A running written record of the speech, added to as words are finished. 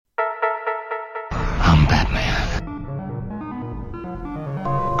become Batman.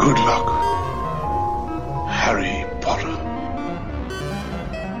 Good luck, Harry Potter.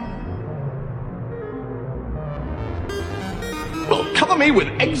 Well, cover me with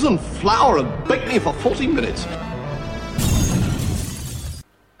eggs and flour and bake me for 40 minutes.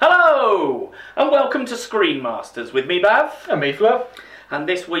 Hello, and welcome to Screen Masters with me, Bav. And me, Fluff. And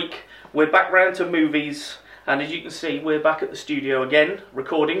this week, we're back round to movies, and as you can see, we're back at the studio again,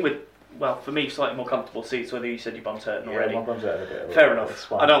 recording with, well, for me, slightly more comfortable seats, whether you said your bum's hurting already. Yeah, my bum's hurting a bit. Fair enough.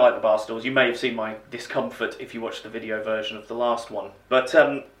 I don't like the bar stools. You may have seen my discomfort if you watched the video version of the last one. But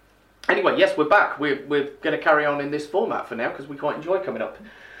anyway, yes, we're back. We're going to carry on in this format for now, because we quite enjoy coming up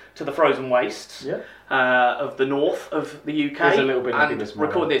to the frozen wastes of the north of the UK. It's a little bit nippy this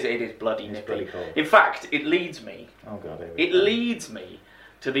morning. Record this, it is bloody It's nippy. pretty cold. In fact, it leads me... Oh God, here we It go. leads me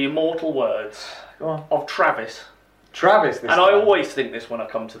to the immortal words Go on. of Travis. Travis this And time. I always think this when I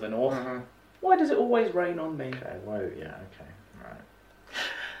come to the north. Mhm. Why does it always rain on me? Okay, well, yeah, okay, right.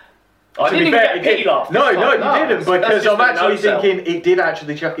 I To didn't be even fair, get a pity laugh. No, this no, time. you didn't, that's because just I'm a actually no-sell. thinking it did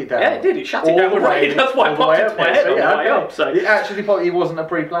actually chuck it down. Yeah, it did. It shut it All down with the way- rain. That's why it all the popped way into up my there. head So, on yeah, the way okay. up. So. It actually probably wasn't a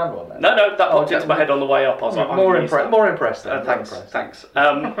pre-planned one then. No, that popped okay. into my head on the way up. I was like, I'm more gonna use that. More impressed then. Thanks.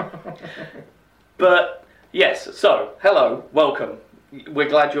 But yes, so hello, welcome. We're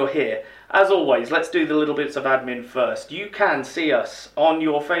glad you're here. As always, let's do the little bits of admin first. You can see us on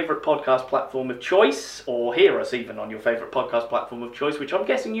your favourite podcast platform of choice, or hear us even on your favourite podcast platform of choice, which I'm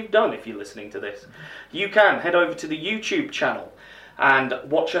guessing you've done if you're listening to this. You can head over to the YouTube channel and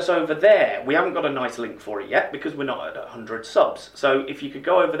watch us over there. We haven't got a nice link for it yet because we're not at 100 subs. So if you could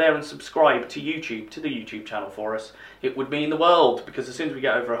go over there and subscribe to YouTube, to the YouTube channel for us, it would mean the world, because as soon as we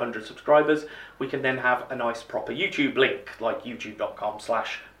get over 100 subscribers, we can then have a nice proper YouTube link, like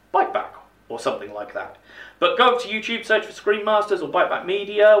youtube.com/biteback or something like that. But go to YouTube, search for Screen Masters or Biteback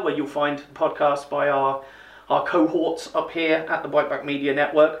Media, where you'll find podcasts by our cohorts up here at the Biteback Media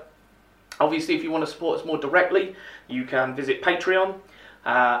Network. Obviously, if you want to support us more directly, you can visit Patreon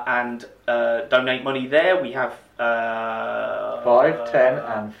and donate money there. We have $5, $10,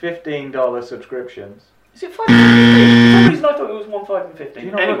 and $15 subscriptions. Is it $5 and $15? For some reason I thought it was $1, $5 and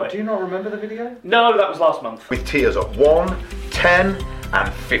 $15. Anyway, Do you not remember the video? no, that was last month. With tiers of $1, $10, and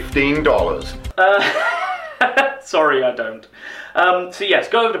 $15. Sorry, I don't. So yes,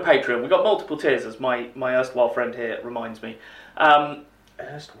 go over to Patreon. We've got multiple tiers, as my erstwhile friend here reminds me.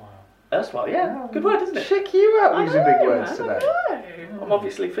 Erstwhile, yeah. Good word, isn't it? Check you out I using know, big words man, today. I know. I'm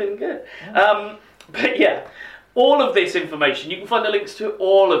obviously feeling good. But yeah, all of this information, you can find the links to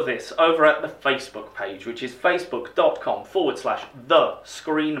all of this over at the Facebook page, which is facebook.com/The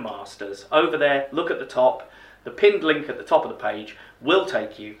Screen Masters. Over there, look at the top. The pinned link at the top of the page will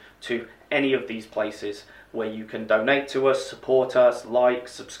take you to any of these places where you can donate to us, support us, like,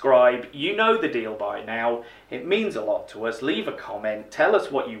 subscribe. You know the deal by now. It means a lot to us. Leave a comment. Tell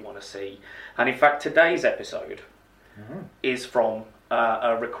us what you want to see. And in fact, today's episode is from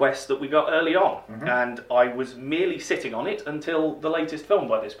a request that we got early on. And I was merely sitting on it until the latest film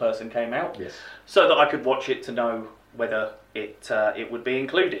by this person came out. Yes. So that I could watch it to know whether it would be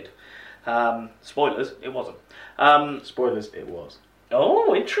included. Spoilers, it wasn't. Spoilers, it was.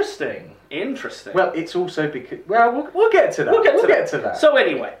 Oh, interesting. Well, it's also because... Well, we'll get to that. We'll get to that. So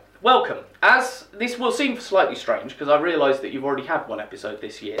anyway, welcome. As this will seem slightly strange, because I realise that you've already had one episode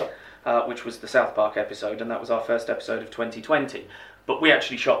this year, which was the South Park episode, and that was our first episode of 2020. But we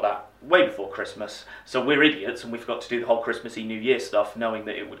actually shot that way before Christmas, so we're idiots, and we forgot to do the whole Christmassy New Year stuff, knowing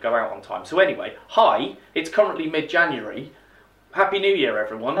that it would go out on time. So anyway, hi, it's currently mid-January. Happy New Year,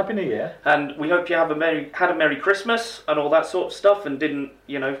 everyone. Happy New Year. And we hope you had a Merry Christmas and all that sort of stuff, and didn't,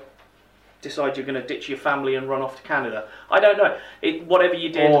 decide you're going to ditch your family and run off to Canada. I don't know. Whatever you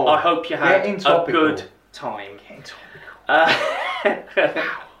did, I hope you had a good time. I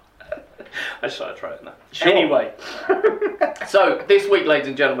just started trying that. Sure. Anyway, so this week, ladies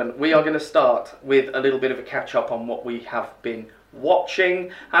and gentlemen, we are going to start with a little bit of a catch-up on what we have been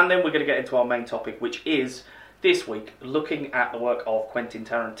watching, and then we're going to get into our main topic, which is, this week, looking at the work of Quentin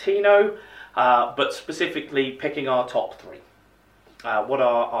Tarantino, but specifically picking our top three. What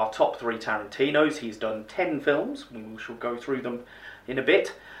are our top three Tarantinos? He's done 10 films. We shall go through them in a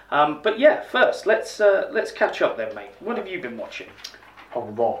bit. But yeah, first, let's catch up then, mate. What have you been watching? A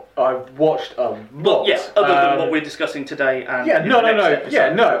lot. I've watched a lot. Well, yes, other than what we're discussing today. And No. episode.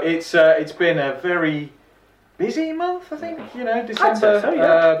 Yeah, no. It's been a very busy month, I think. December, so,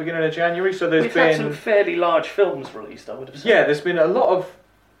 yeah. beginning of January. So there's We've been had some fairly large films released, I would have said. Yeah, there's been a lot of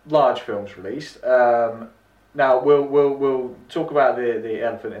large films released. Now we'll talk about the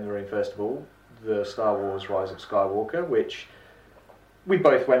elephant in the room first of all, the Star Wars: Rise of Skywalker, which we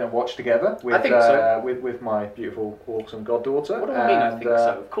both went and watched together with, I think so. with my beautiful, awesome goddaughter. What do I mean? I think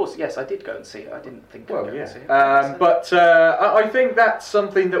so. Of course, yes, I did go and see it. I didn't think I'd go and see it. But I think that's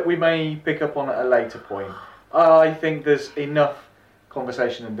something that we may pick up on at a later point. I think there's enough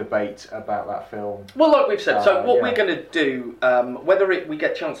conversation and debate about that film. Well, like we've said, so what we're going to do, whether we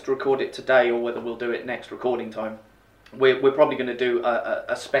get a chance to record it today or whether we'll do it next recording time, we're probably going to do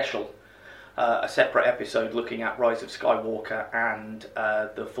a special, a separate episode looking at Rise of Skywalker and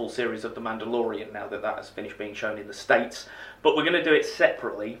the full series of The Mandalorian now that has finished being shown in the States. But we're going to do it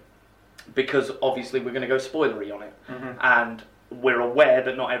separately because obviously we're going to go spoilery on it. Mm-hmm. And we're aware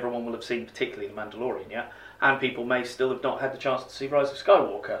that not everyone will have seen particularly The Mandalorian yet. And people may still have not had the chance to see Rise of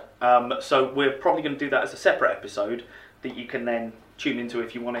Skywalker. So we're probably going to do that as a separate episode that you can then tune into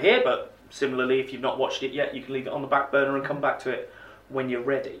if you want to hear. But similarly, if you've not watched it yet, you can leave it on the back burner and come back to it when you're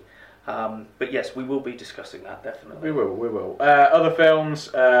ready. But yes, we will be discussing that, definitely. We will. Other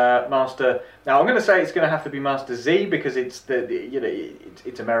films, Master... Now, I'm going to say it's going to have to be Master Z because it's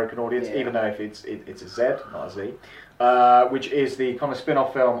it's American audience, even though if it's a Z, not a Z. Which is the kind of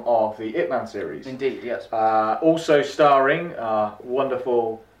spin-off film of the Ip Man series. Indeed, yes. Also starring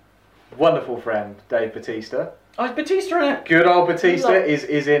wonderful friend Dave Bautista. Oh, is Bautista in it? Good old Bautista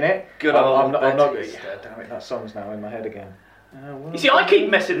is in it. Good old Bautista. Damn it, that song's now in my head again. You see, I keep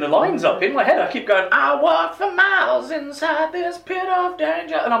messing the lines up in my head. I keep going, I walk for miles inside this pit of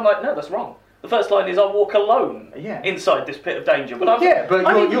danger. And I'm like, no, that's wrong. The first line is, I walk alone inside this pit of danger. But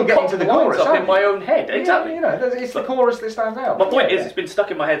you're getting to the chorus up in my own head. Exactly. It's the chorus that stands out. My point is, it's been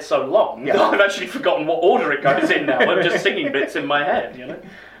stuck in my head so long that I've actually forgotten what order it goes in now. I'm just singing bits in my head,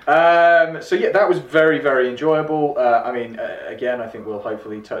 that was very, very enjoyable. Again, I think we'll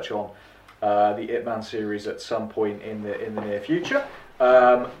hopefully touch on the Ip Man series at some point in the near future.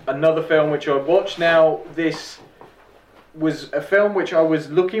 Another film which I watched. Now, this was a film which I was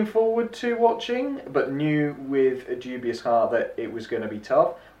looking forward to watching, but knew with a dubious heart that it was going to be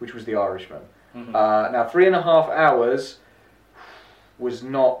tough, which was The Irishman. Mm-hmm. Now, 3.5 hours was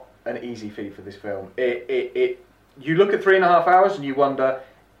not an easy feat for this film. You look at 3.5 hours and you wonder,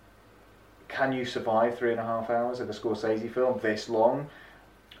 can you survive 3.5 hours of a Scorsese film this long?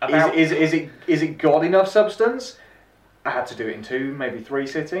 Is it got enough substance? I had to do it in 2, maybe 3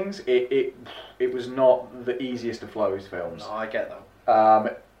 sittings. It was not the easiest of flows films. No, I get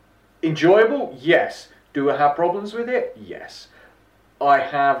that. Enjoyable? Yes. Do I have problems with it? Yes. I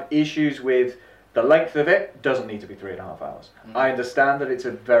have issues with the length of it. Doesn't need to be 3.5 hours. Mm-hmm. I understand that it's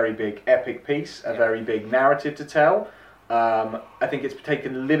a very big epic piece, a very big narrative to tell. I think it's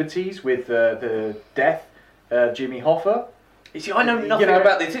taken liberties with the death of Jimmy Hoffa. You see, I know nothing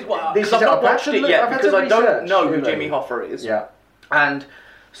about this. Because I've not watched it yet, because I don't know who Jimmy Hoffa is. Yeah. And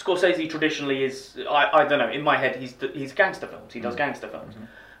Scorsese traditionally is, I don't know, in my head, he's gangster films. He does gangster films. Mm-hmm.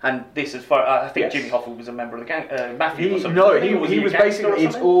 And this is I think Jimmy Hoffa was a member of the gang, Mafia or something. No, he was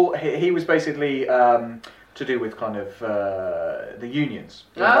basically, he was basically to do with kind of the unions.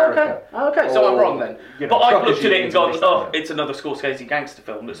 Okay, so I'm wrong then. But I've looked at it and gone, it's another Scorsese gangster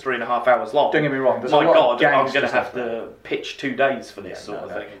film that's 3.5 hours long. Don't get me wrong. My God, I'm going to have to pitch 2 days for this sort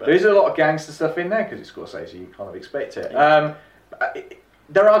of thing. There is a lot of gangster stuff in there because it's Scorsese. You kind of expect it.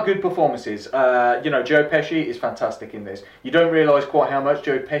 There are good performances. Joe Pesci is fantastic in this. You don't realise quite how much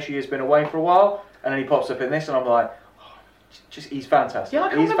Joe Pesci has been away for a while, and then he pops up in this, and I'm like, he's fantastic. Yeah, I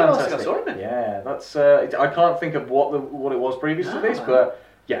can't remember last time I saw him in. Yeah, that's. I can't think of what it was previous to this, but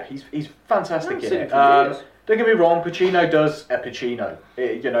yeah, he's fantastic in it. Don't get me wrong, Pacino does a Pacino.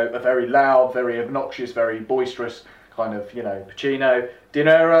 A very loud, very obnoxious, very boisterous kind of Pacino. De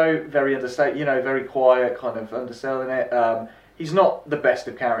Niro, very understated, very quiet, kind of underselling it. He's not the best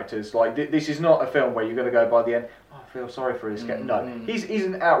of characters. Like this is not a film where you're going to go by the end. Oh, I feel sorry for his guy. No, he's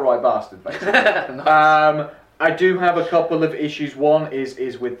an outright bastard, basically. Nice. I do have a couple of issues. One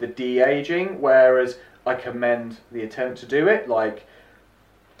is with the de-aging, whereas I commend the attempt to do it. Like,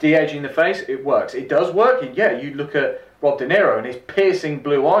 de-aging the face, it works. It does work. And yeah, you look at Rob De Niro and his piercing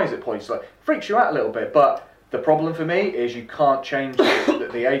blue eyes at points, like, freaks you out a little bit. But the problem for me is you can't change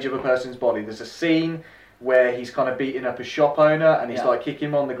the age of a person's body. There's a scene where he's kind of beating up a shop owner and he's like kicking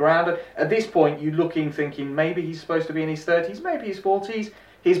him on the ground. At this point, you're looking, thinking, maybe he's supposed to be in his 30s, maybe his 40s.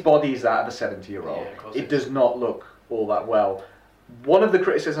 His body is that of a 70-year-old. It does not look all that well. One of the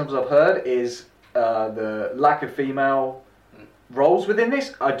criticisms I've heard is the lack of female roles within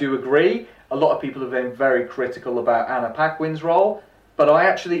this. I do agree. A lot of people have been very critical about Anna Paquin's role, but I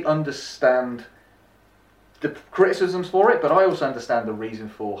actually understand the criticisms for it, but I also understand the reason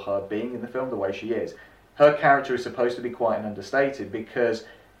for her being in the film the way she is. Her character is supposed to be quite an understated because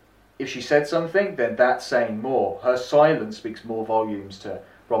if she said something, then that's saying more. Her silence speaks more volumes to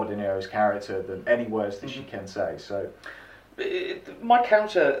Robert De Niro's character than any words that she can say. So, my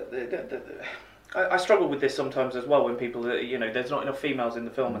counter, I struggle with this sometimes as well when people, there's not enough females in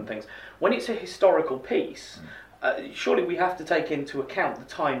the film and things. When it's a historical piece, surely we have to take into account the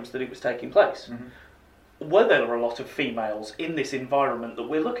times that it was taking place. Were there a lot of females in this environment that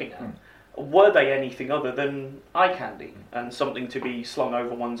we're looking at? Were they anything other than eye candy and something to be slung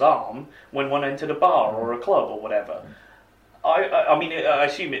over one's arm when one entered a bar or a club or whatever? I mean, I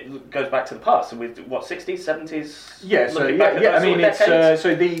assume it goes back to the past, with what, 60s, 70s? Yeah, so I mean, it's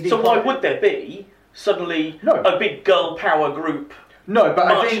so why would there be suddenly a big girl power group? No, but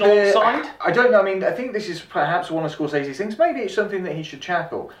I think I don't know. I mean, I think this is perhaps one of Scorsese's things. Maybe it's something that he should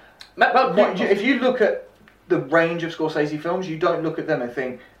tackle. If you look at the range of Scorsese films, you don't look at them and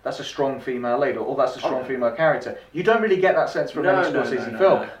think that's a strong female lead or that's a strong female character. You don't really get that sense from any Scorsese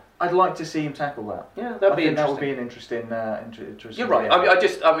film. I'd like to see him tackle that. Yeah, that'd be interesting. That would be an interesting. You're right.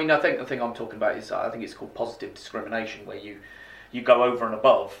 I think the thing I'm talking about is I think it's called positive discrimination, where you go over and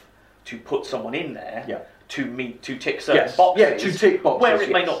above to put someone in there to tick certain boxes. Yeah, to tick boxes where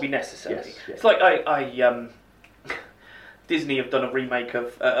it may not be necessary. Yes. It's like I Disney have done a remake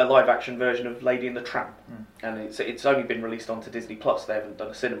of a live-action version of Lady and the Tramp, and it's only been released onto Disney Plus. They haven't done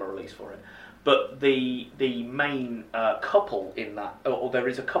a cinema release for it. But the main couple in that, or there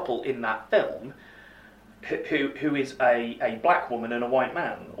is a couple in that film, who is a black woman and a white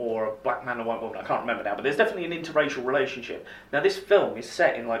man, or a black man and a white woman. I can't remember now, but there's definitely an interracial relationship. Now, this film is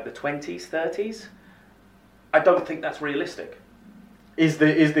set in like the 20s, 30s. I don't think that's realistic. Is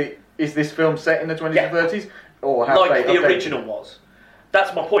this film set in the 20s or 30s? Or have like the original was.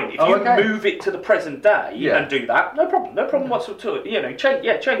 That's my point. If you move it to the present day and do that, no problem whatsoever.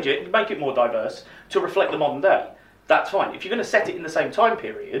 Change it, make it more diverse to reflect the modern day. That's fine. If you're going to set it in the same time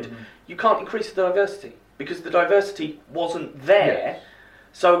period, you can't increase the diversity because the diversity wasn't there. Yes.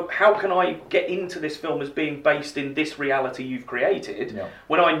 So how can I get into this film as being based in this reality you've created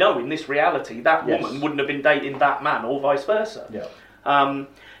when I know in this reality that woman wouldn't have been dating that man or vice versa? Yeah.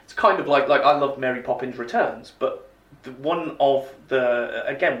 It's kind of like I love Mary Poppins Returns, but we're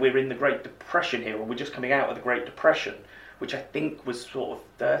in the Great Depression here, or we're just coming out of the Great Depression, which I think was sort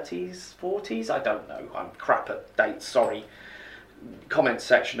of 30s, 40s, I don't know, I'm crap at dates, sorry. Comments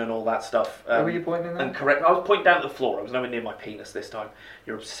section and all that stuff. Where were you pointing at? And correct, I was pointing down at the floor, I was nowhere near my penis this time.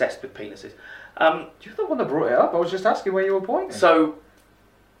 You're obsessed with penises. You're the one that brought it up, I was just asking where you were pointing. So,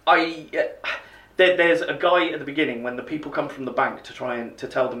 there's a guy at the beginning when the people come from the bank to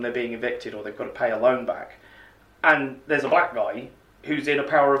tell them they're being evicted or they've got to pay a loan back. And there's a black guy who's in a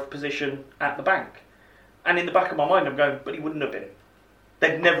power of position at the bank. And in the back of my mind I'm going, but he wouldn't have been.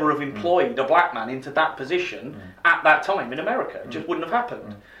 They'd never have employed a black man into that position at that time in America. It just wouldn't have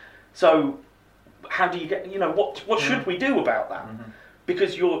happened. So how do you get, what should we do about that?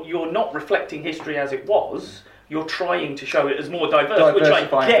 Because you're not reflecting history as it was. You're trying to show it as more diverse, which I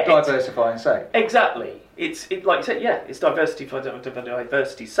get. Diversify and say. Exactly. It's like you said, it's diversity for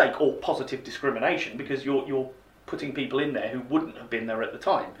diversity's sake, or positive discrimination, because you're putting people in there who wouldn't have been there at the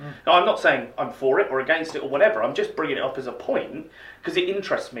time. Now, I'm not saying I'm for it or against it or whatever. I'm just bringing it up as a point because it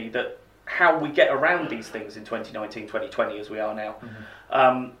interests me that how we get around these things in 2019, 2020, as we are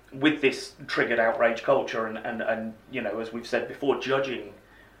now, with this triggered outrage culture and as we've said before, judging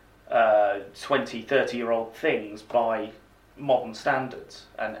 20, 30-year-old things by modern standards,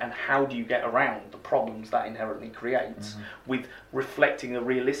 and how do you get around the problems that inherently creates with reflecting the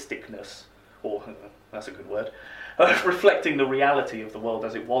realisticness, or that's a good word, reflecting the reality of the world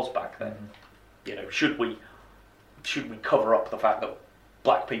as it was back then. Should we cover up the fact that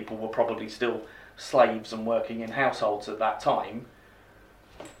black people were probably still slaves and working in households at that time?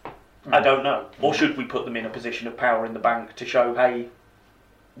 I don't know. Or should we put them in a position of power in the bank to show, hey,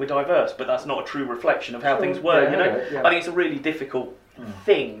 we're diverse, but that's not a true reflection of how things were, I think it's a really difficult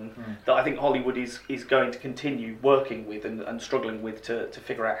thing that I think Hollywood is going to continue working with and struggling with to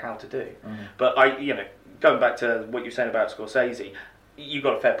figure out how to do. But going back to what you're saying about Scorsese, you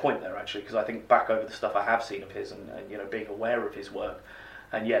got a fair point there actually, because I think back over the stuff I have seen of his and being aware of his work,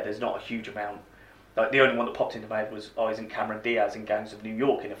 and there's not a huge amount. Like the only one that popped into my head was isn't Cameron Diaz in Gangs of New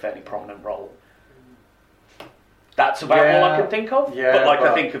York in a fairly prominent role. That's about all I can think of. Yeah, but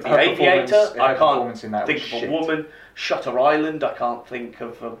I think of The Aviator, I can't think of a woman. Shutter Island, I can't think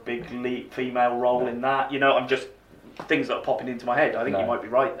of a big female role in that. I'm just things that are popping into my head. I think you might be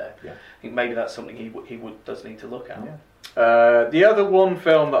right there. Yeah. I think maybe that's something he does need to look at. Yeah. The other one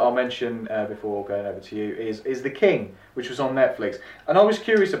film that I'll mention before going over to you is The King, which was on Netflix, and I was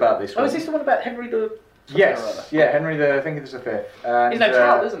curious about this one. Is this the one about Henry the? Yes, Henry the. I think it's the fifth. His name's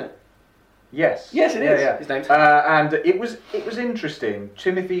Hal, isn't it? Yes. Yes, it is. Yeah. His name's and it was interesting.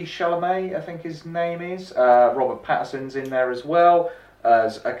 Timothy Chalamet, I think his name is. Robert Pattinson's in there as well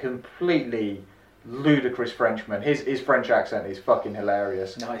as a completely ludicrous Frenchman. His French accent is fucking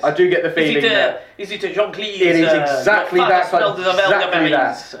hilarious. Nice. I do get the feeling that is it a Jean-Claude? it is exactly that. Exactly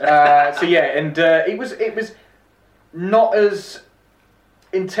that. So yeah, and it was not as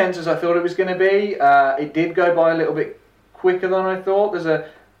intense as I thought it was going to be. It did go by a little bit quicker than I thought. There's a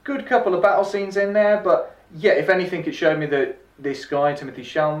good couple of battle scenes in there, but yeah, if anything, it showed me that this guy, Timothy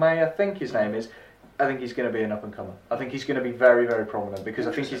Chalamet, I think his name is, I think he's going to be an up-and-comer. I think he's going to be very, very prominent because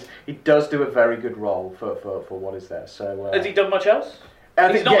I think he does do a very good role for what is there. So has he done much else?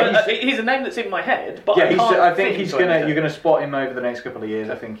 He's a name that's in my head, but I think you're going to spot him over the next couple of years.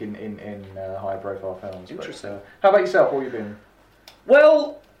 I think in high-profile films. Interesting. But, how about yourself? What have you been?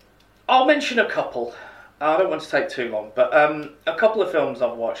 Well, I'll mention a couple. I don't want to take too long, but a couple of films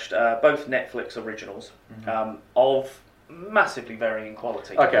I've watched, both Netflix originals, of massively varying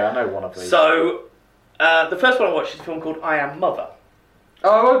quality. Okay, I know one of these. So, the first one I watched is a film called I Am Mother.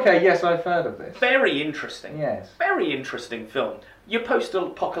 Oh, okay, yes, I've heard of this. Very interesting. Yes. Very interesting film. Your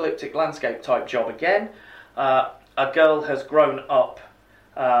post-apocalyptic landscape type job again. A girl has grown up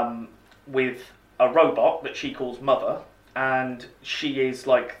with a robot that she calls Mother, and she is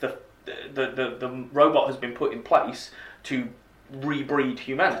like the robot has been put in place to rebreed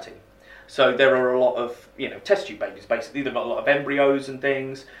humanity. So there are a lot of, test tube babies, basically. They've got a lot of embryos and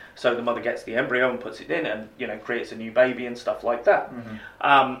things. So the mother gets the embryo and puts it in and, creates a new baby and stuff like that.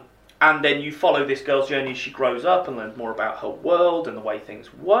 Mm-hmm. And then you follow this girl's journey as she grows up and learns more about her world and the way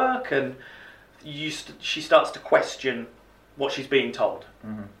things work. And she starts to question what she's being told.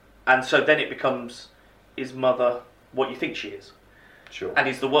 Mm-hmm. And so then it becomes, is Mother what you think she is? Sure. And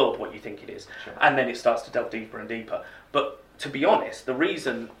is the world what you think it is? Sure. And then it starts to delve deeper and deeper. But to be honest, the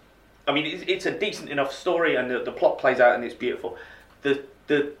reason... I mean, it's a decent enough story, and the plot plays out, and it's beautiful. The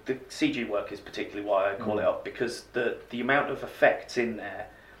CG work is particularly why I call it up, because the amount of effects in there,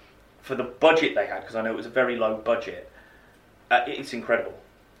 for the budget they had, because I know it was a very low budget, it's incredible.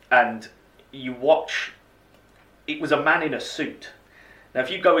 And you watch... It was a man in a suit. Now, if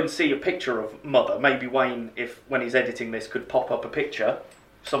you go and see a picture of Mother, maybe Wayne, when he's editing this, could pop up a picture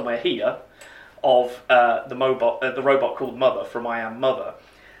somewhere here of the robot called Mother from I Am Mother.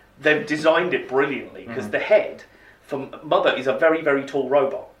 They've designed it brilliantly because the head for Mother is a very, very tall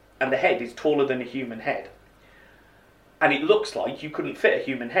robot, and the head is taller than a human head. And it looks like you couldn't fit a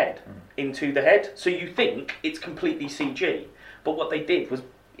human head into the head, so you think it's completely CG. But what they did was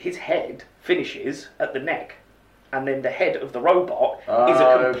his head finishes at the neck, and then the head of the robot is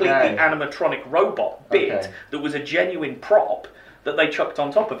a completely animatronic robot bit that was a genuine prop that they chucked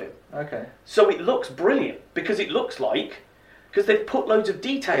on top of him. Okay. So it looks brilliant because it looks like... Because they've put loads of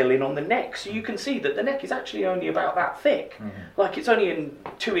detail in on the neck, so you can see that the neck is actually only about that thick. Mm-hmm. Like it's only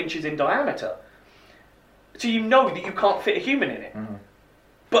 2 inches in diameter. So you know that you can't fit a human in it. Mm-hmm.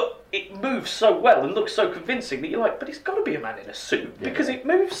 But it moves so well and looks so convincing that you're like, but it's got to be a man in a suit because it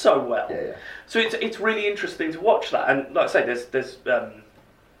moves so well. Yeah. So it's really interesting to watch that. And like I say, there's the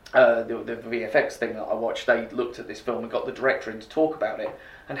VFX thing that I watched. They looked at this film and got the director in to talk about it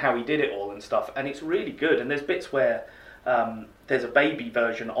and how he did it all and stuff. And it's really good. And there's bits where... there's a baby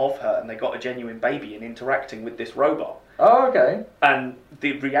version of her, and they got a genuine baby and interacting with this robot. Oh, okay. And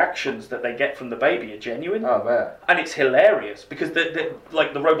the reactions that they get from the baby are genuine. Oh, man. And it's hilarious because the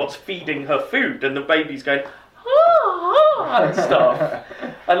robot's feeding her food, and the baby's going ah and stuff.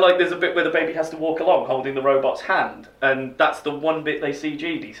 And like there's a bit where the baby has to walk along holding the robot's hand, and that's the one bit they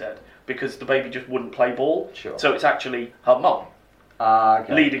CG'd, he said, because the baby just wouldn't play ball. Sure. So it's actually her mum.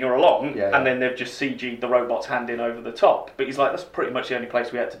 Leading her along, and then they've just CG'd the robot's hand in over the top. But he's like, that's pretty much the only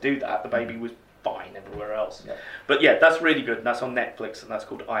place we had to do that. The baby was fine everywhere else. Yeah. But yeah, that's really good, and that's on Netflix, and that's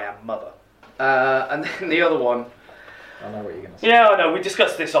called I Am Mother. And then the other one... I know what you're going to say. Yeah, I know. We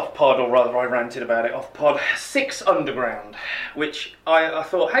discussed this off pod, or rather I ranted about it off pod. 6 Underground, which I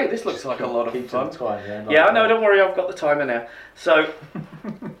thought, hey, this looks like a lot of fun. Yeah, I know, don't worry, I've got the timer now. So...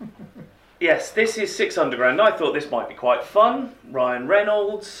 Yes, this is 6 Underground. I thought this might be quite fun. Ryan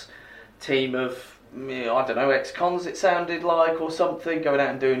Reynolds, team of, I don't know, ex-cons it sounded like, or something, going out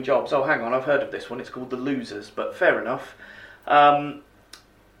and doing jobs. Oh, hang on, I've heard of this one. It's called The Losers, but fair enough. And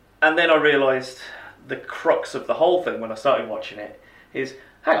then I realised the crux of the whole thing when I started watching it is,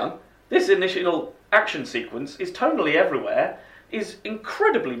 hang on, this initial action sequence is tonally everywhere, is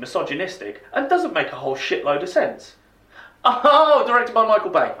incredibly misogynistic, and doesn't make a whole shitload of sense. Oh, directed by Michael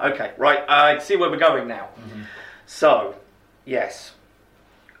Bay. Okay, right, I see where we're going now. Mm-hmm. So, yes.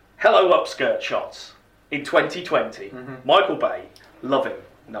 Hello Upskirt shots in 2020. Mm-hmm. Michael Bay, love him.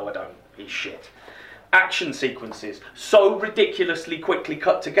 No, I don't. is shit. Action sequences so ridiculously quickly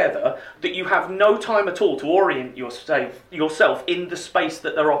cut together that you have no time at all to orient yourself in the space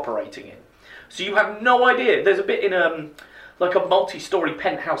that they're operating in. So you have no idea. There's a bit in like a multi-story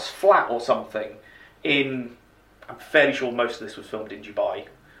penthouse flat or something in, I'm fairly sure most of this was filmed in Dubai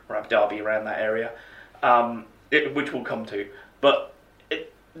or Abu Dhabi, around that area, which we'll come to. But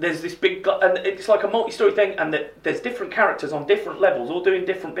there's this big, and it's like a multi-story thing, and there's different characters on different levels, all doing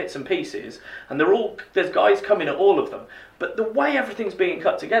different bits and pieces, and there's guys coming at all of them. But the way everything's being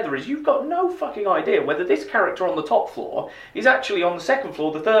cut together is you've got no fucking idea whether this character on the top floor is actually on the second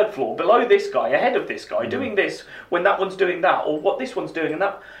floor, the third floor, below this guy, ahead of this guy, doing this when that one's doing that, or what this one's doing and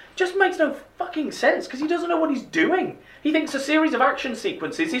that. Just makes no fucking sense, because he doesn't know what he's doing. He thinks a series of action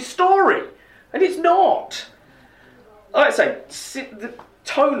sequences is story, and it's not. Like I say,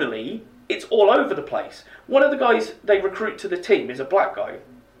 tonally, it's all over the place. One of the guys they recruit to the team is a black guy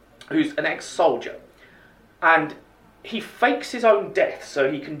who's an ex-soldier, and he fakes his own death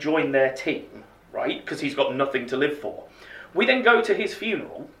so he can join their team, right? Because he's got nothing to live for. We then go to his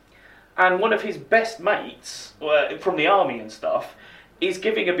funeral, and one of his best mates from the army and stuff is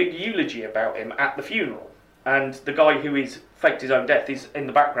giving a big eulogy about him at the funeral, and the guy who is faked his own death is in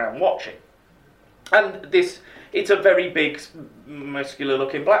the background watching. And it's a very big,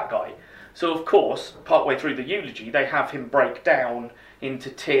 muscular-looking black guy. So, of course, partway through the eulogy, they have him break down into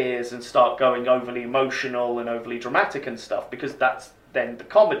tears and start going overly emotional and overly dramatic and stuff, because that's then the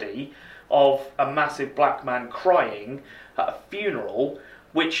comedy of a massive black man crying at a funeral,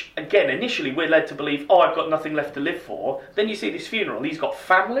 which, again, initially we're led to believe, oh, I've got nothing left to live for. Then you see this funeral, he's got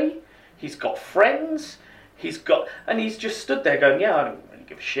family, he's got friends, and he's just stood there going, yeah, I don't really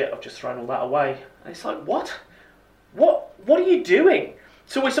give a shit, I've just thrown all that away. And it's like, what? What are you doing?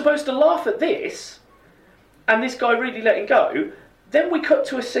 So we're supposed to laugh at this, and this guy really letting go. Then we cut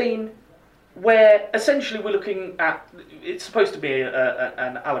to a scene where essentially we're looking at, it's supposed to be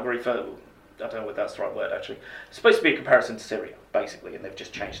an allegory for, I don't know whether that's the right word actually, it's supposed to be a comparison to Syria, basically, and they've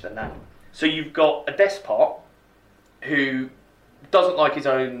just changed the name. So you've got a despot who doesn't like his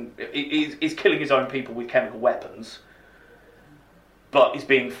own, is killing his own people with chemical weapons, but is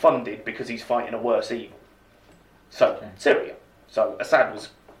being funded because he's fighting a worse evil. So, Syria. So Assad was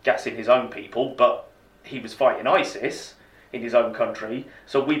gassing his own people, but he was fighting ISIS in his own country,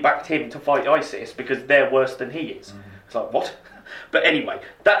 so we backed him to fight ISIS because they're worse than he is. It's like, what? But anyway,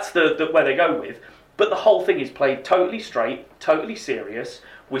 that's the where they go with. But the whole thing is played totally straight, totally serious.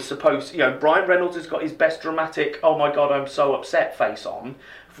 We're supposed, Brian Reynolds has got his best dramatic, oh my god, I'm so upset face on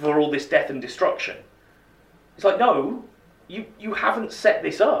for all this death and destruction. It's like, no, you haven't set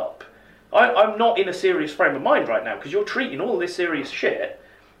this up. I'm not in a serious frame of mind right now, because you're treating all this serious shit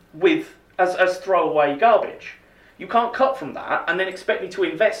as throwaway garbage. You can't cut from that and then expect me to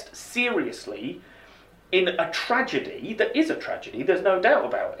invest seriously in a tragedy that is a tragedy, there's no doubt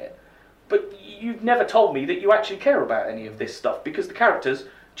about it. But you've never told me that you actually care about any of this stuff, because the characters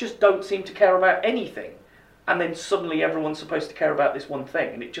just don't seem to care about anything. And then suddenly everyone's supposed to care about this one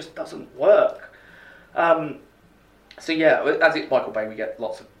thing, and it just doesn't work. So yeah, as it's Michael Bay, we get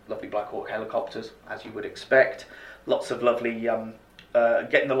lots of lovely Black Hawk helicopters, as you would expect. Lots of lovely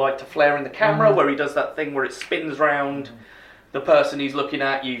getting the light to flare in the camera, where he does that thing where it spins round the person he's looking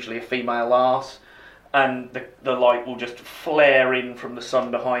at, usually a female arse, and the light will just flare in from the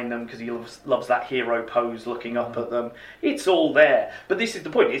sun behind them because he loves that hero pose looking up at them. It's all there. But this is the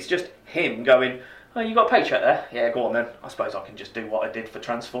point, it's just him going, oh, you got a paycheck there? Yeah, go on then. I suppose I can just do what I did for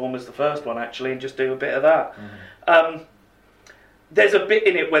Transformers, the first one, actually, and just do a bit of that. There's a bit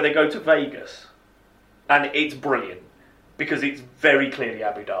in it where they go to Vegas, and it's brilliant, because it's very clearly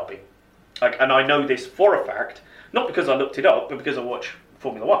Abu Dhabi. And I know this for a fact, not because I looked it up, but because I watch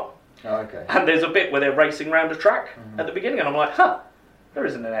Formula One. Oh, okay. And there's a bit where they're racing around a track at the beginning, and I'm like, there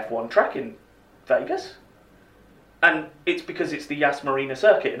isn't an F1 track in Vegas. And it's because it's the Yas Marina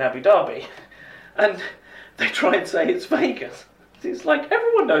circuit in Abu Dhabi. And they try and say it's Vegas. It's like,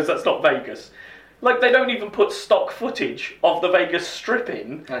 everyone knows that's not Vegas. Like, they don't even put stock footage of the Vegas Strip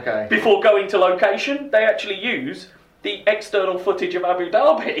in before going to location. They actually use the external footage of Abu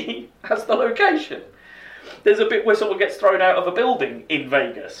Dhabi as the location. There's a bit where someone gets thrown out of a building in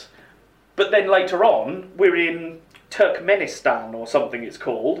Vegas. But then later on, we're in Turkmenistan or something it's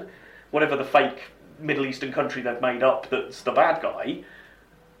called, whatever the fake Middle Eastern country they've made up that's the bad guy.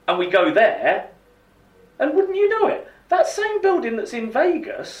 And we go there, and wouldn't you know it, that same building that's in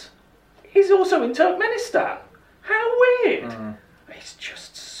Vegas is also in Turkmenistan. How weird. It's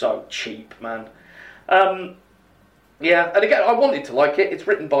just so cheap, man. Yeah, and again, I wanted to like it. It's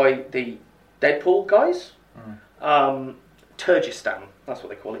written by the Deadpool guys. Turgestan. That's what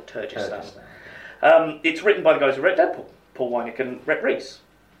they call it, Turgestan. Turgestan. It's written by the guys who wrote Deadpool, Paul Wernick and Rhett Reese.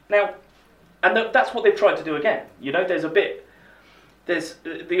 Now, and that's what they've tried to do again. You know, there's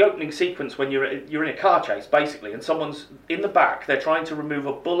the opening sequence when you're in a car chase, basically, and someone's in the back. They're trying to remove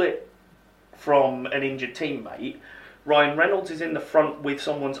a bullet from an injured teammate. Ryan Reynolds is in the front with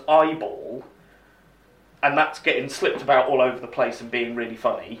someone's eyeball, and that's getting slipped about all over the place and being really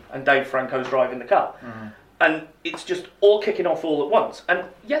funny. And Dave Franco's driving the car, and it's just all kicking off all at once. And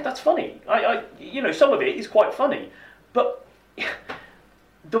yeah, that's funny. Some of it is quite funny, but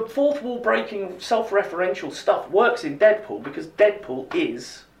the fourth wall breaking, self-referential stuff works in Deadpool because Deadpool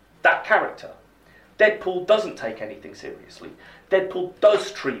is that character. Deadpool doesn't take anything seriously. Deadpool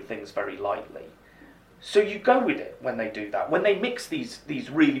does treat things very lightly. So you go with it when they do that. When they mix these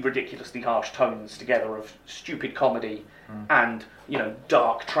really ridiculously harsh tones together of stupid comedy and,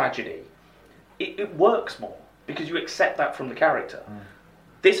 dark tragedy, it works more because you accept that from the character.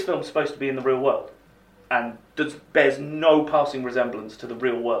 This film's supposed to be in the real world and bears no passing resemblance to the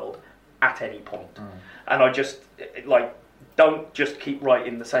real world at any point. And I just, don't just keep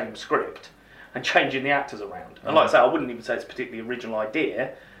writing the same script and changing the actors around. And like I say, I wouldn't even say it's a particularly original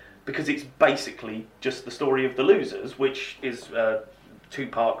idea, because it's basically just the story of The Losers, which is a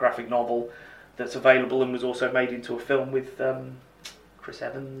 2-part graphic novel that's available and was also made into a film with Chris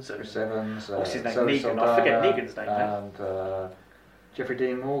Evans. What's his name? Zoe Negan. Saldana, I forget Negan's name now. And Jeffrey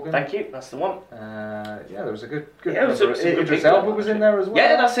Dean Morgan. Thank you, that's the one. There was a good Yeah, it was some good Idris people. Elba was in there as well.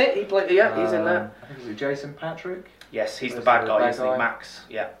 Yeah, that's it. He's in there. I think is it Jason Patrick? Yes, he's the Where's bad the guy, bad isn't he? guy? Max.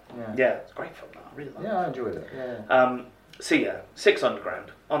 Yeah, it's a great film. I really like it. Yeah, I enjoyed it. Yeah. So yeah, Six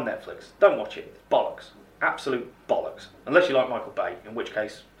Underground on Netflix. Don't watch it. It's bollocks. Absolute bollocks. Unless you like Michael Bay, in which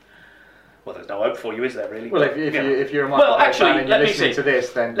case, well, there's no hope for you, is there really? Well, if you're a Michael Bay fan and you're listening to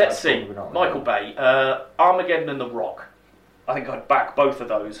this, then let's see. Michael Bay, Armageddon and The Rock. I think I'd back both of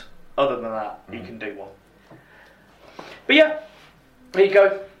those. Other than that, he can do one. But yeah, there you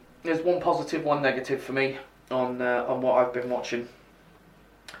go. There's one positive, one negative for me on what I've been watching.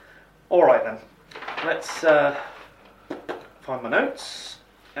 All right then, let's find my notes,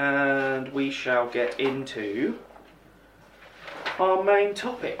 and we shall get into our main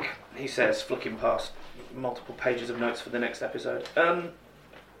topic. He says, flicking past multiple pages of notes for the next episode.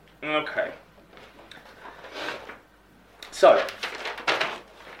 Okay. So,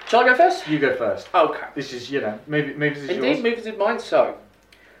 shall I go first? You go first. Okay. This is, movies is yours. Indeed, movies is mine. So,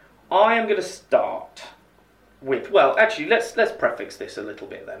 I am going to start with. Well, actually, let's prefix this a little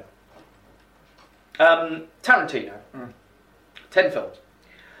bit then. Tarantino, 10 films.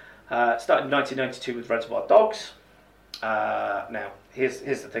 Started in 1992 with Reservoir Dogs. Now, here's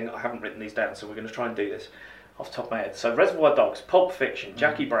the thing. I haven't written these down, so we're going to try and do this off the top of my head. So, Reservoir Dogs, Pulp Fiction,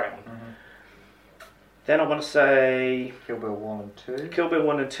 Jackie Brown. Then I want to say Kill Bill 1 and 2. Kill Bill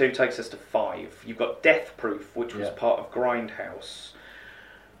 1 and 2 takes us to 5. You've got Death Proof, which was part of Grindhouse.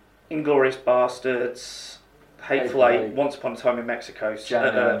 Inglourious Bastards, Hateful Eight, Once Upon a Time in Mexico,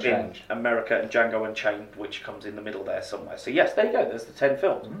 in America, and Django Unchained, which comes in the middle there somewhere. So yes, there you go. There's the 10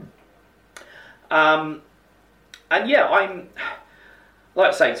 films. And yeah, I'm like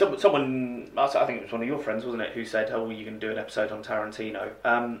I say, someone I think it was one of your friends, wasn't it, who said, "Oh, you're going to do an episode on Tarantino."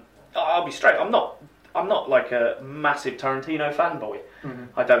 I'll be straight. I'm not like a massive Tarantino fanboy.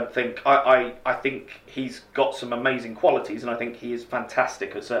 I don't think. I think he's got some amazing qualities, and I think he is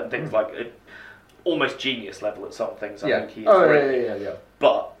fantastic at certain things, like almost genius level at some things. I think he is yeah.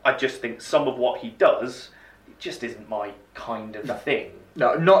 But I just think some of what he does, it just isn't my kind of thing.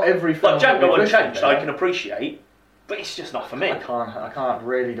 No, not every film. Like Django Unchained, I can appreciate, but it's just not for me. I can't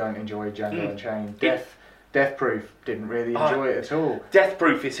really don't enjoy Django Unchained. Death Proof, didn't really enjoy it at all. Death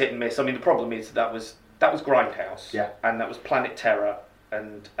Proof is hit and miss. I mean, the problem is that was Grindhouse, and that was Planet Terror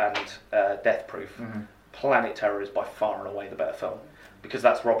and Death Proof. Planet Terror is by far and away the better film, because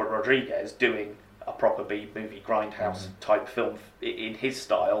that's Robert Rodriguez doing a proper B movie Grindhouse type film in his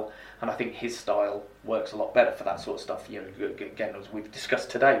style, and I think his style works a lot better for that sort of stuff. Again, as we've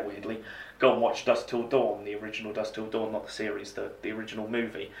discussed today, weirdly, go and watch Dusk Till Dawn, the original Dusk Till Dawn, not the series, the original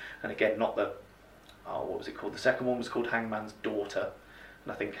movie, and again, not the what was it called? The second one was called Hangman's Daughter,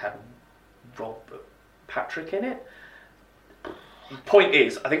 and I think had Rob Patrick in it. Point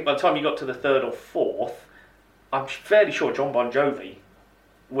is, I think by the time you got to the third or fourth, I'm fairly sure John Bon Jovi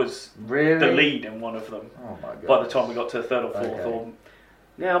was the lead in one of them. Oh my god! By the time we got to the third or fourth,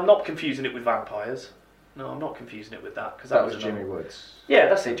 I'm not confusing it with vampires. No, I'm not confusing it with that, because that was Jimmy Woods. Yeah,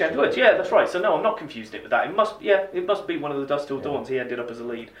 that's it, Jimmy Woods. Yeah, that's right. So no, I'm not confusing it with that. It must be one of the Dusk Till Dawns. He ended up as a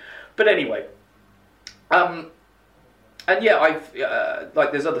lead. But anyway, and yeah, I've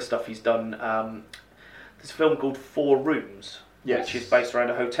like there's other stuff he's done. there's a film called Four Rooms, Yes. which is based around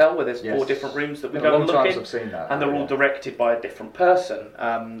a hotel where there's Yes. 4 different rooms that we Been go a and long look time in. since I've seen that, And they're all yeah. directed by a different person.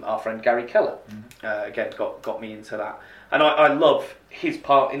 Our friend Gary Keller, again, got me into that. And I love his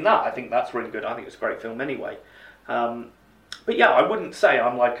part in that. I think that's really good. I think it's a great film anyway. But yeah, I wouldn't say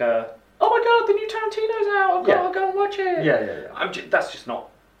I'm like oh my god, the new Tarantino's out, I've got to go and watch it. Yeah. That's just not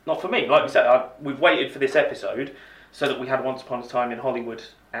for me. Like we said, we've waited for this episode so that we had Once Upon a Time in Hollywood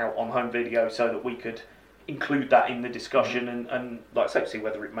out on home video so that we could include that in the discussion and like I say, see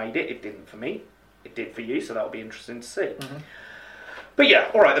whether it made it. It didn't for me. It did for you, so that'll be interesting to see. But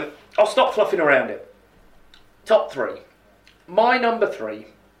yeah, alright then. I'll stop fluffing around it. Top 3. My number 3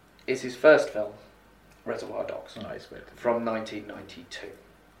 is his first film, Reservoir Dogs, from 1992.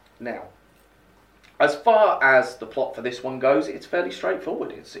 Now, as far as the plot for this one goes, it's fairly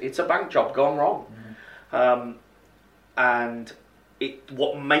straightforward. It's a bank job gone wrong. And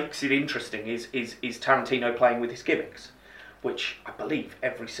what makes it interesting is Tarantino playing with his gimmicks, which I believe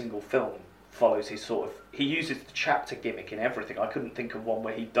every single film follows his sort of... He uses the chapter gimmick in everything. I couldn't think of one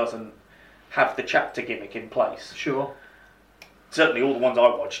where he doesn't have the chapter gimmick in place. Sure. Certainly all the ones I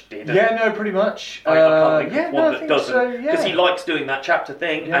watched did. Yeah, no, pretty much. I can't think of one that I doesn't. Because so, he likes doing that chapter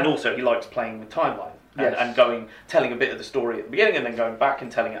thing, and also he likes playing with timeline. And telling a bit of the story at the beginning and then going back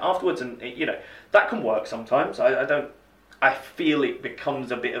and telling it afterwards. And, that can work sometimes. I feel it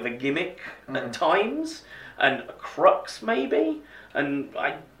becomes a bit of a gimmick at times, and a crux maybe. And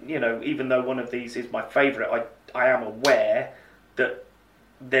even though one of these is my favourite, I am aware that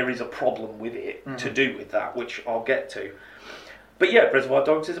there is a problem with it to do with that, which I'll get to. But yeah, Reservoir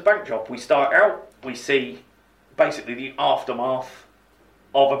Dogs is a bank job. We start out, we see basically the aftermath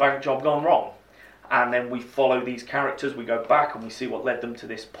of a bank job gone wrong. And then we follow these characters, we go back and we see what led them to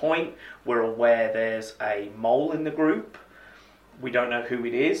this point. We're aware there's a mole in the group. We don't know who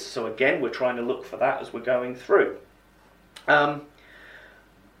it is, so again, we're trying to look for that as we're going through.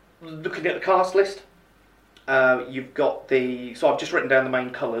 Looking at the cast list, you've got so I've just written down the main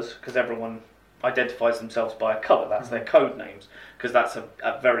colours, because everyone identifies themselves by a colour, that's their code names, because that's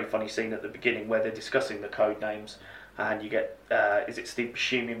a very funny scene at the beginning where they're discussing the code names, and you get, is it Steve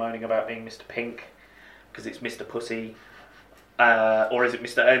Buscemi moaning about being Mr. Pink, because it's Mr. Pussy, or is it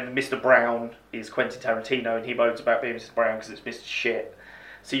Mr. Brown is Quentin Tarantino, and he moans about being Mr. Brown because it's Mr. Shit.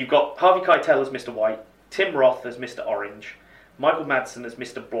 So you've got Harvey Keitel as Mr. White, Tim Roth as Mr. Orange, Michael Madsen as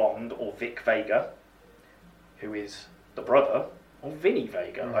Mr. Blonde, or Vic Vega, who is the brother of Vinny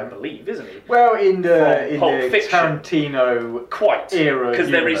Vega, I believe, isn't he? Well, in the era, Tarantino because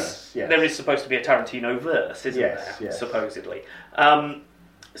there universe, is supposed to be a Tarantino verse, isn't there? Yes. Supposedly.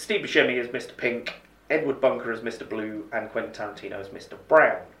 Steve Buscemi as Mr. Pink, Edward Bunker as Mr. Blue, and Quentin Tarantino as Mr.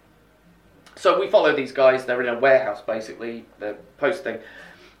 Brown. So we follow these guys. They're in a warehouse, basically. They're posting.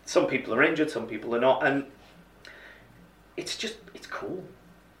 Some people are injured, some people are not, and it's cool.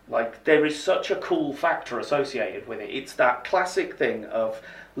 Like, there is such a cool factor associated with it. It's that classic thing of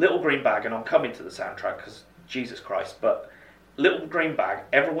Little Green Bag, and I'm coming to the soundtrack because Jesus Christ, but Little Green Bag,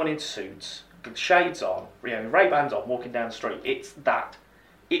 everyone in suits, shades on, Ray-Bans on, walking down the street. It's that.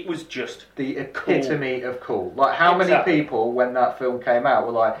 It was just the epitome of cool. Like, how many people, when that film came out,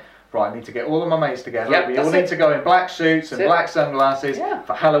 were like, right, I need to get all of my mates together. Yep, we all need to go in black suits and black sunglasses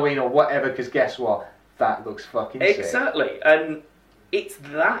for Halloween or whatever, because guess what? That looks fucking sick. Exactly. And it's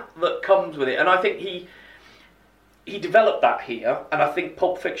that comes with it. And I think he developed that here, and I think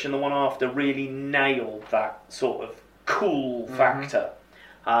Pulp Fiction, the one after, really nailed that sort of cool factor.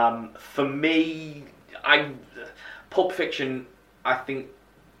 For me, Pulp Fiction, I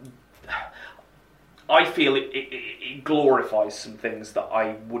feel it glorifies some things that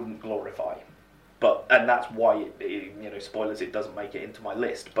I wouldn't glorify, and that's why spoilers, it doesn't make it into my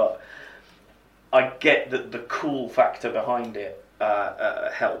list. But I get that the cool factor behind it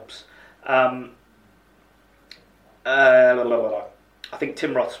helps. I think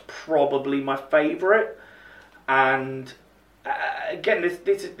Tim Roth's probably my favourite, and again,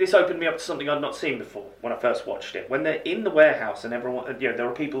 this opened me up to something I'd not seen before when I first watched it. When they're in the warehouse and everyone, there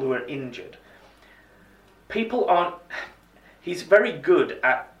are people who are injured. People aren't. He's very good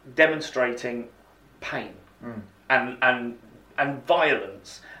at demonstrating pain and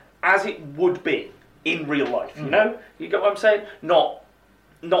violence as it would be in real life. You get what I'm saying? Not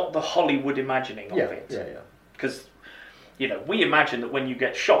the Hollywood imagining of it. Yeah. Because we imagine that when you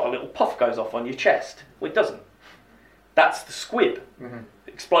get shot, a little puff goes off on your chest. Well, it doesn't. That's the squib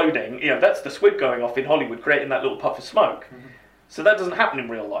exploding. That's the squib going off in Hollywood, creating that little puff of smoke. So that doesn't happen in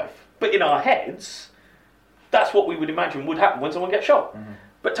real life. But in our heads, that's what we would imagine would happen when someone gets shot.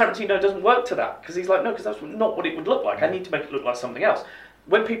 But Tarantino doesn't work to that, because he's like, no, because that's not what it would look like. I need to make it look like something else.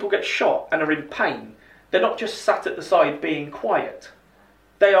 When people get shot and are in pain, They're not just sat at the side being quiet.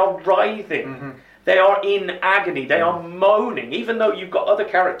 They are writhing. They are in agony. They are moaning. Even though you've got other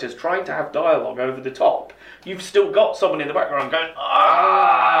characters trying to have dialogue over the top, you've still got someone in the background going,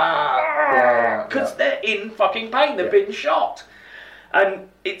 ah! Because they're in fucking pain. They've been shot. And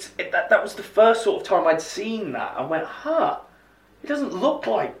that was the first sort of time I'd seen that. I went, it doesn't look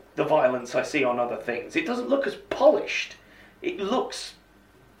like the violence I see on other things. It doesn't look as polished. It looks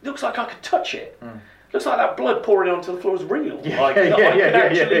like I could touch it. Looks like that blood pouring onto the floor is real. I could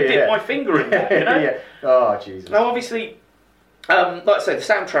actually dip my finger in that, you know? Oh, Jesus. Now, obviously, like I say, the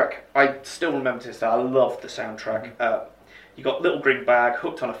soundtrack, I still remember to this day. I love the soundtrack. You got Little Green Bag,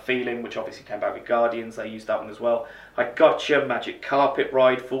 Hooked on a Feeling, which obviously came back with Guardians. They used that one as well. I Gotcha, Magic Carpet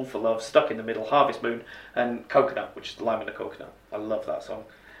Ride, Fool for Love, Stuck in the Middle, Harvest Moon, and Coconut, which is the Lime and the Coconut. I love that song.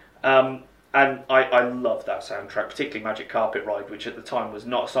 And I love that soundtrack, particularly Magic Carpet Ride, which at the time was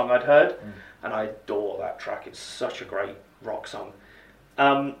not a song I'd heard. And I adore that track. It's such a great rock song.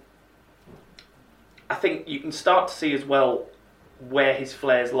 I think you can start to see as well where his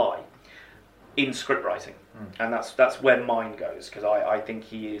flares lie in script writing. And that's where mine goes, because I think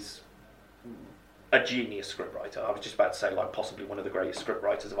he is a genius script writer. I was just about to say, like, possibly one of the greatest script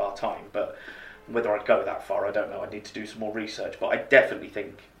writers of our time, but whether I'd go that far, I don't know. I need to do some more research, but I definitely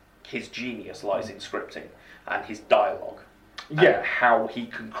think his genius lies in scripting and his dialogue. And how he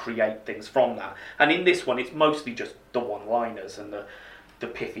can create things from that. And in this one, it's mostly just the one-liners and the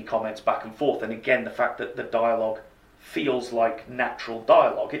pithy comments back and forth. And again, the fact that the dialogue feels like natural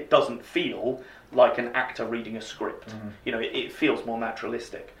dialogue. It doesn't feel like an actor reading a script. You know, it feels more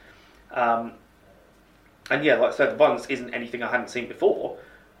naturalistic. And yeah, like I said, the violence isn't anything I hadn't seen before,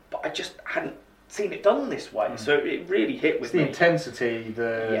 but I just hadn't seen it done this way. So it really hit with me. The intensity,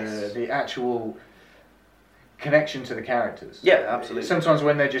 the actual connection to the characters. Yeah, absolutely. Sometimes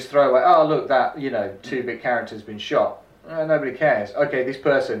when they just throw away, oh look, that 2-bit character's been shot. Nobody cares. Okay, this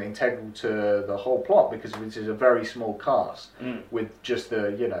person integral to the whole plot because this is a very small cast with just the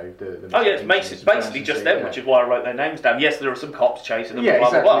it's basically just them, which is why I wrote their names down. Yes, there are some cops chasing them.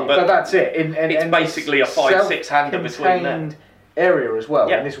 But that's it. It's basically a 5-6 hander between them. Area as well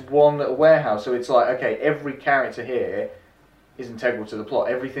in this one little warehouse. So it's like, okay, every character here is integral to the plot.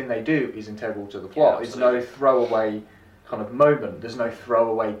 Everything they do is integral to the plot. There's no throwaway kind of moment. There's no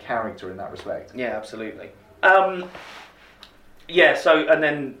throwaway character in that respect. Yeah, absolutely. So, and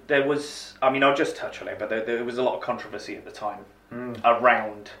then there was, I'll just touch on it, but there was a lot of controversy at the time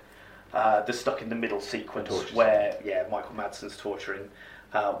around the Stuck in the Middle sequence where, Michael Madsen's torturing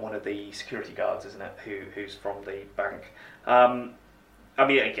one of the security guards, isn't it, who's from the bank.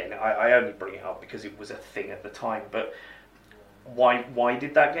 Again, I only bring it up because it was a thing at the time, but why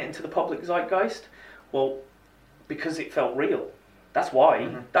did that get into the public zeitgeist? Well, because it felt real. That's why.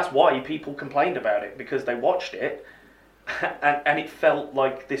 That's why people complained about it, because they watched it and it felt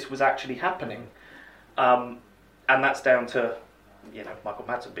like this was actually happening. And that's down to Michael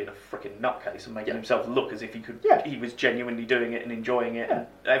Madsen being a freaking nutcase and making himself look as if he was genuinely doing it and enjoying it and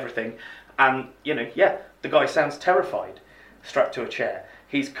everything. And the guy sounds terrified, strapped to a chair.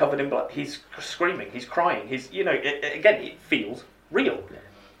 He's covered in blood. He's screaming. He's crying. Again, it feels real. Yeah.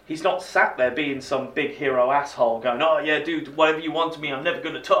 He's not sat there being some big hero asshole going, oh yeah, dude, whatever you want of me, I'm never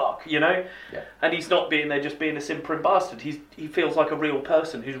going to talk, Yeah. And he's not being there just being a simpering bastard. He feels like a real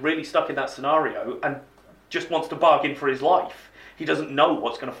person who's really stuck in that scenario and just wants to bargain for his life. He doesn't know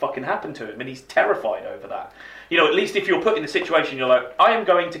what's going to fucking happen to him, and he's terrified over that. At least if you're put in the situation, you're like, I am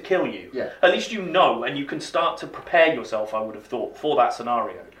going to kill you. Yeah. At least you know, and you can start to prepare yourself, I would have thought, for that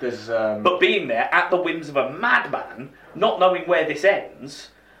scenario. But being there at the whims of a madman, not knowing where this ends,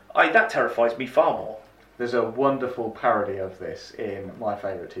 that terrifies me far more. There's a wonderful parody of this in my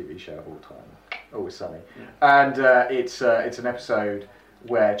favourite TV show of all time, Always Sunny. And it's an episode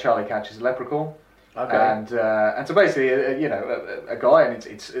where Charlie catches a leprechaun. Okay. And so basically, a guy, and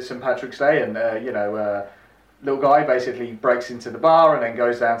it's St. Patrick's Day, and little guy basically breaks into the bar and then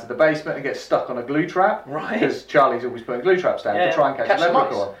goes down to the basement and gets stuck on a glue trap. Right. Because Charlie's always putting glue traps down to try and catch the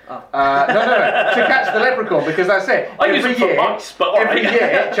leprechaun. No, to catch the leprechaun, because that's it. Every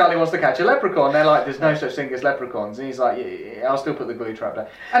year, Charlie wants to catch a leprechaun. They're like, there's no such thing as leprechauns. And he's like, yeah, I'll still put the glue trap down.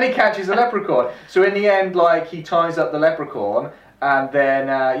 And he catches a leprechaun. So in the end, he ties up the leprechaun and then,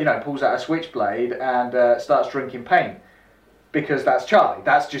 pulls out a switchblade and starts drinking paint. Because that's Charlie.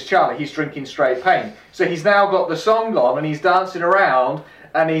 That's just Charlie. He's drinking straight paint. So he's now got the song on and he's dancing around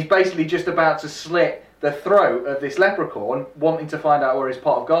and he's basically just about to slit the throat of this leprechaun, wanting to find out where his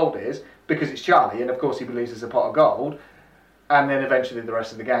pot of gold is, because it's Charlie, and of course he believes it's a pot of gold. And then eventually the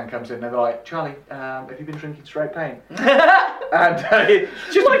rest of the gang comes in and they're like, Charlie, have you been drinking straight paint? And it's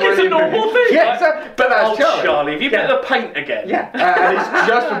just Like it's a normal thing. Yeah, like, exactly. But that's Charlie, have you been to the paint again? Yeah, and it's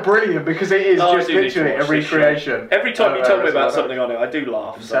just brilliant because it is just literally a recreation. Every time you tell me about something on it, I do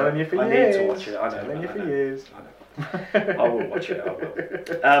laugh. I'm telling you for I years. need to watch it. I know. Telling you for years. I will watch it.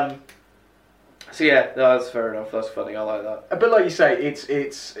 I will. So yeah, that's fair enough. That's funny. I like that. But like you say,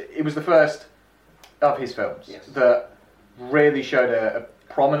 it was the first of his films that really showed a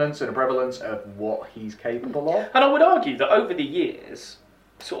prominence and a prevalence of what he's capable of. And I would argue that over the years,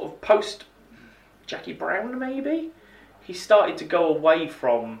 sort of post Jackie Brown maybe, he started to go away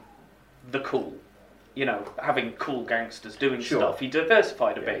from the cool, having cool gangsters doing stuff. He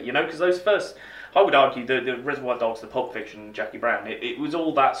diversified a bit, because those first, I would argue the Reservoir Dogs, the Pulp Fiction, Jackie Brown, it was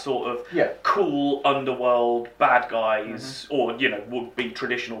all that sort of cool underworld bad guys, or would be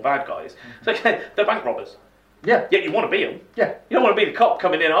traditional bad guys. So they're bank robbers. Yeah. Yet you want to be him. Yeah. You don't want to be the cop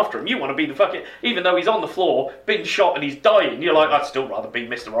coming in after him. You want to be the fucking... Even though he's on the floor, being shot and he's dying, you're like, I'd still rather be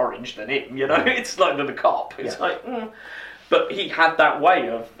Mr. Orange than him, It's like the cop. It's like... But he had that way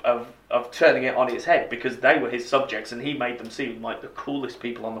of turning it on its head because they were his subjects and he made them seem like the coolest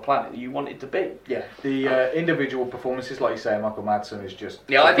people on the planet that you wanted to be. Yeah. The individual performances, like you say, Michael Madsen is just...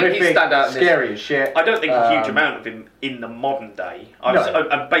 Yeah, I think he stand out in scary as shit. I don't think a huge amount of him in the modern day.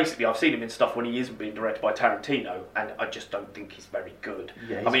 And basically, I've seen him in stuff when he isn't being directed by Tarantino, and I just don't think he's very good.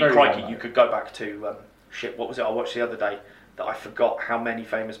 Yeah, crikey, you could go back to... what was it I watched the other day that I forgot how many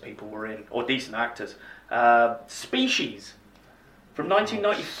famous people were in, or decent actors. Species. From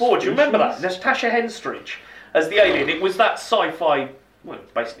 1994, do you remember that? Natasha Henstridge as the alien. It was that sci-fi,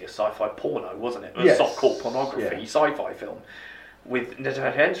 basically a sci-fi porno, wasn't it? A softcore pornography sci-fi film with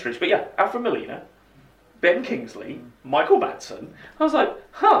Natasha Henstridge. But yeah, Alfred Molina, Ben Kingsley, Michael Madsen. I was like,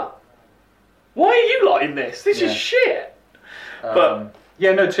 why are you lot in this? This is shit.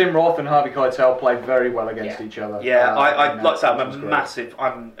 Tim Roth and Harvey Keitel played very well against each other. Yeah, I like to say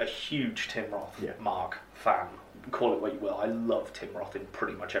I'm a huge Tim Roth Mark fan. Call it what you will. I love Tim Roth in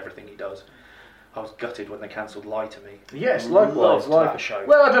pretty much everything he does. I was gutted when they cancelled Lie to Me. Yes, likewise. That show.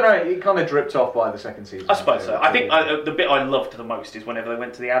 Well, I don't know. It kind of dripped off by the second season. I suppose so. I think the bit I loved the most is whenever they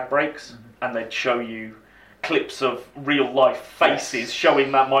went to the ad breaks and they'd show you clips of real life faces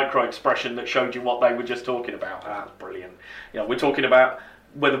showing that micro expression that showed you what they were just talking about. That's brilliant. We're talking about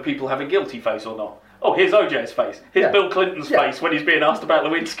whether people have a guilty face or not. Oh, here's OJ's face. Here's Bill Clinton's face when he's being asked about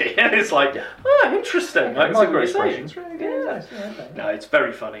Lewinsky. And it's like, interesting. I see what you're saying. Really good. No, it's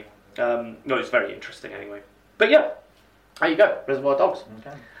very funny. It's very interesting anyway. But yeah, there you go. Reservoir Dogs.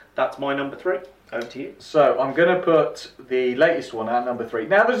 Okay. That's my number 3. Over to you. So I'm going to put the latest one at number 3.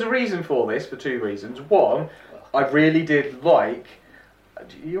 Now, there's a reason for this, for 2 reasons. One, I really did like...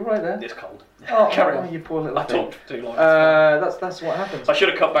 You're right there. It's cold. Carry on. You poor little thing. I talked too long. That's what happens. I should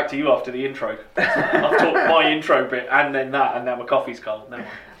have cut back to you after the intro. I've talked my intro bit and then that, and now my coffee's cold.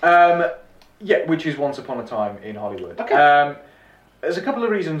 No. Which is Once Upon a Time in Hollywood. Okay. There's a couple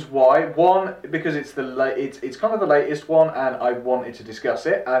of reasons why. One, because it's it's kind of the latest one, and I wanted to discuss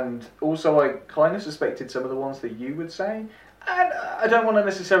it, and also I kind of suspected some of the ones that you would say. And I don't want to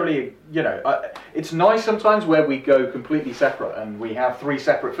necessarily, it's nice sometimes where we go completely separate and we have 3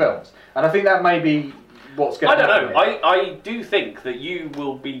 separate films. And I think that may be what's going to happen. I don't know. I do think that you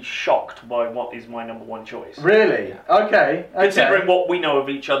will be shocked by what is my number 1 choice. Really? Okay. Considering what we know of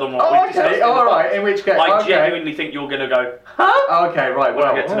each other and what we've discussed. All right. In which case, I genuinely think you're going to go, huh? Okay, right. When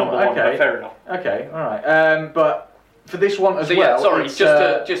I get to number 1, but fair enough. Okay, all right. But for this one as well... sorry,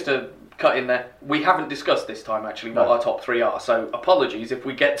 just to cut in there. We haven't discussed this time actually what our top 3 are, so apologies if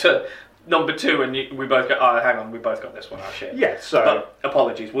we get to number 2 and we both go, hang on, we both got this one, shit. Yeah, so... But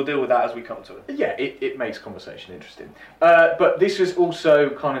apologies, we'll deal with that as we come to it. Yeah, it makes conversation interesting. But this is also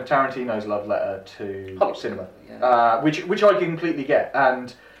kind of Tarantino's love letter to cinema, which I completely get.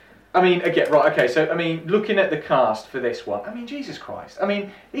 And, I mean, again, right, okay, so, I mean, looking at the cast for this one, I mean, Jesus Christ. I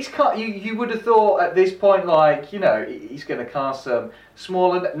mean, you would have thought at this point, like, he's going to cast some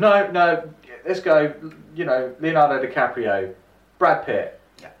smaller... No, let's go, Leonardo DiCaprio, Brad Pitt,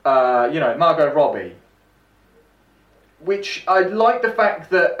 Margot Robbie. Which I like the fact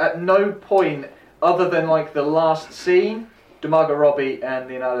that at no point, other than, like, the last scene, do Margot Robbie and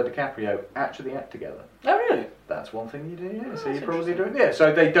Leonardo DiCaprio actually act together. Oh, really? That's one thing you do, yeah. So you're probably doing,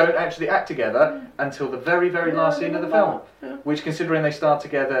 so they don't actually act together until the very, very last scene of the film. Yeah. Which, considering they start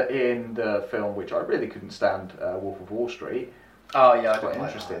together in the film, which I really couldn't stand, Wolf of Wall Street. Oh yeah, quite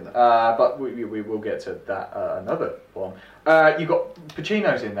interesting. But we will get to that another one. You've got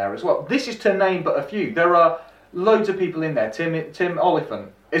Pacino's in there as well. This is to name but a few. There are loads of people in there. Tim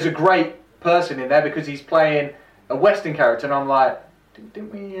Oliphant is a great person in there because he's playing a Western character, and I'm like,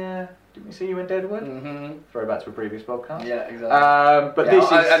 didn't we Didn't we see you in Deadwood? Mm-hmm. Throwback to a previous podcast. Yeah, exactly. But this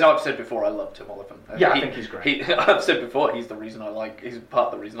is... and I've said before, I love Tim Oliphant. Yeah, I think he's great. I've said before, he's part of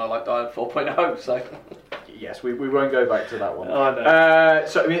the reason I like Die Hard 4.0, so... Yes, we won't go back to that one. Oh, no.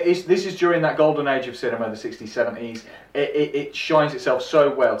 So I mean, this is during that golden age of cinema, the 60s, 70s. It shines itself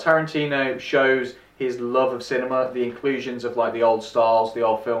so well. Tarantino shows his love of cinema, the inclusions of like the old styles, the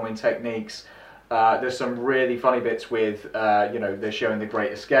old filming techniques. There's some really funny bits with, they're showing The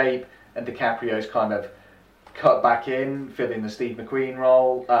Great Escape, and DiCaprio's kind of cut back in, filling the Steve McQueen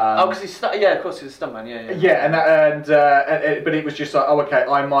role. Because he's of course he's a stuntman. Yeah, but it was just like, okay,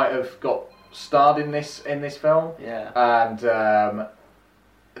 I might have got starred in this film. Yeah. And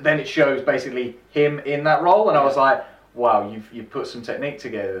then it shows basically him in that role, and I was like, wow, you've put some technique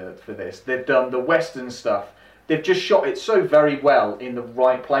together for this. They've done the Western stuff. They've just shot it so very well in the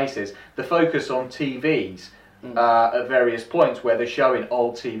right places. The focus on TVs at various points where they're showing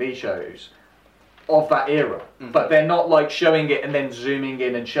old TV shows of that era, but they're not like showing it and then zooming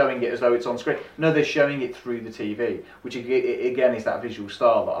in and showing it as though it's on screen. No, they're showing it through the TV, which again is that visual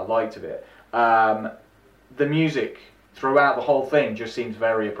style that I liked of it. The music throughout the whole thing just seems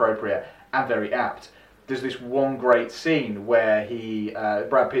very appropriate and very apt. There's this one great scene where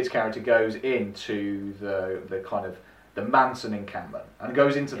Brad Pitt's character goes into the kind of the Manson encampment and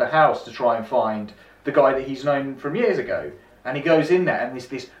goes into the house to try and find the guy that he's known from years ago. And he goes in there and there's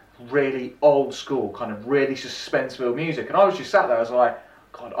this really old school kind of really suspenseful music. And I was just sat there, I was like,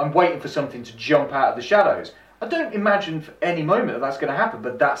 God, I'm waiting for something to jump out of the shadows. I don't imagine for any moment that's going to happen,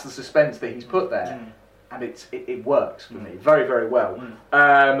 but that's the suspense that he's put there. And it works for me very, very well.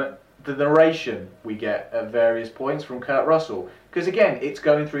 The narration we get at various points from Kurt Russell, because again, it's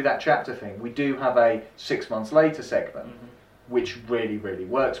going through that chapter thing. We do have a 6 months later segment, which really, really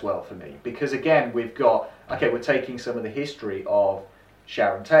works well for me. Because again, we're taking some of the history of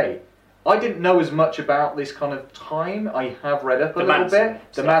Sharon Tate. I didn't know as much about this kind of time. I have read up a little bit.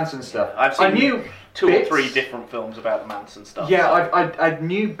 The Manson stuff. I knew two bits. or three different films about the Manson stuff. Yeah, I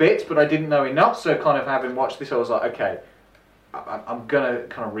knew bits, but I didn't know enough. So kind of having watched this, I was like, okay, I'm going to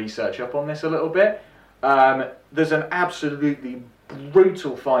kind of research up on this a little bit. There's an absolutely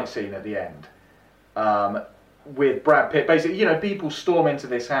brutal fight scene at the end with Brad Pitt. Basically, people storm into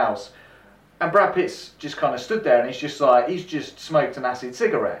this house, and Brad Pitt's just kind of stood there, and he's just smoked an acid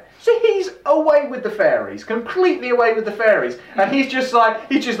cigarette. So he's away with the fairies, completely away with the fairies, and he's just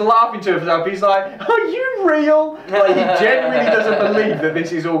laughing to himself. He's like, "Are you real?" Like he genuinely doesn't believe that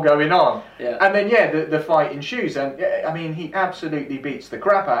this is all going on. Yeah. And then the fight ensues, and I mean he absolutely beats the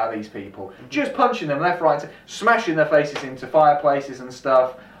crap out of these people, just punching them left, right, smashing their faces into fireplaces and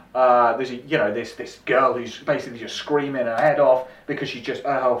stuff. There's this girl who's basically just screaming her head off because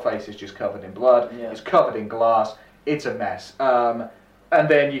her whole face is just covered in blood. Yeah. It's covered in glass. It's a mess. And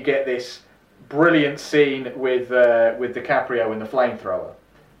then you get this brilliant scene with DiCaprio and the flamethrower,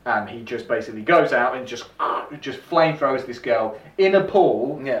 and he just basically goes out and just flamethrowers this girl in a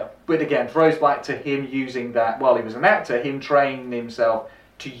pool. Yeah. But again, throws back to him using that while he was an actor, him training himself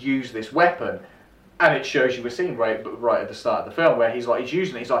to use this weapon. And it shows you a scene right at the start of the film where he's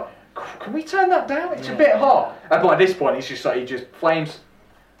using it. He's like, "Can we turn that down? It's a bit hot." And by this point, he just flames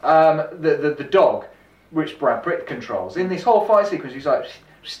the dog, which Brad Pitt controls. In this whole fight sequence, he's like,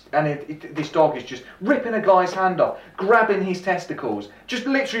 and this dog is just ripping a guy's hand off, grabbing his testicles, just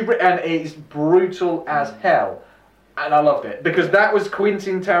literally, and it's brutal as hell. And I loved it because that was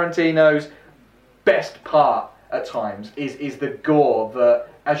Quentin Tarantino's best part at times. Is the gore that.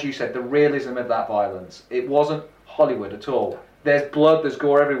 As you said, the realism of that violence. It wasn't Hollywood at all. There's blood, there's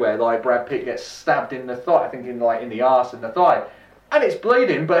gore everywhere. Like Brad Pitt gets stabbed in the thigh, I think in the arse and the thigh, and it's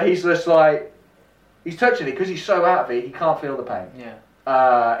bleeding. But he's just like he's touching it because he's so out of it, he can't feel the pain. Yeah.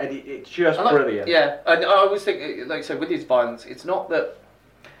 And it's just brilliant. Yeah, and I always think, like I said, with his violence, it's not that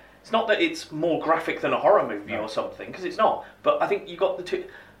it's more graphic than a horror movie or something, because it's not. But I think you got the two.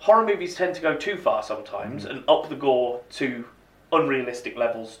 Horror movies tend to go too far sometimes and up the gore to unrealistic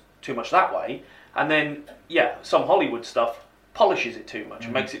levels too much that way, and then some Hollywood stuff polishes it too much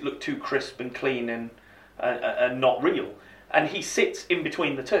and makes it look too crisp and clean and not real, and he sits in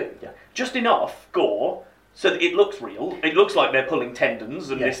between the two, just enough gore so that it looks real. It looks like they're pulling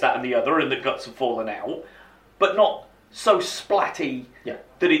tendons and this, that and the other, and the guts have fallen out, but not so splatty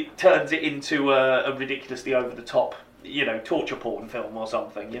that it turns it into a ridiculously over the top torture porn film or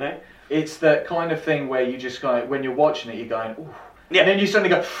something, It's that kind of thing where you just kind of, when you're watching it, you're going, ooh. Yeah. And then you suddenly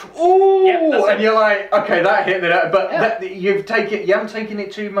go, ooh, and you're like, okay, that hit that, but you haven't taken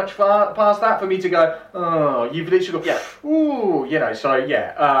it too much far past that for me to go, oh, you've literally gone, ooh, so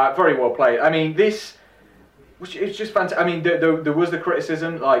very well played. I mean, this Which is just fantastic. I mean, there was the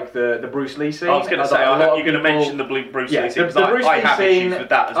criticism, like the Bruce Lee scene. I was going to say, I hope you're going to mention the Bruce Lee scene, because I have issues with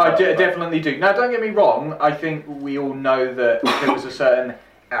that as well. I definitely do. Now, don't get me wrong, I think we all know that there was a certain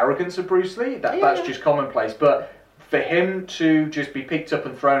arrogance of Bruce Lee, that's just commonplace, but for him to just be picked up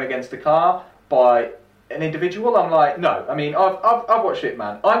and thrown against the car by an individual, I'm like, no. I mean, I've watched Ip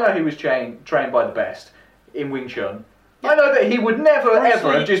Man. I know he was trained by the best in Wing Chun. I know that he would never,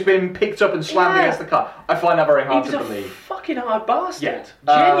 ever have just been picked up and slammed against the car. I find that very hard to believe. He was a fucking hard bastard.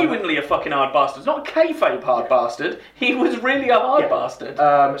 Yeah. Genuinely a fucking hard bastard. It's not a kayfabe hard bastard. He was really a hard bastard.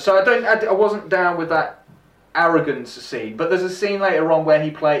 So I wasn't down with that arrogance scene. But there's a scene later on where he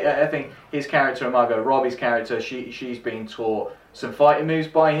played, I think his character, Margot Robbie's character, she's being taught some fighting moves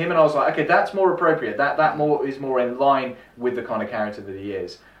by him. And I was like, okay, that's more appropriate. That is more in line with the kind of character that he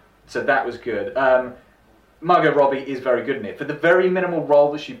is. So that was good. Margot Robbie is very good in it. For the very minimal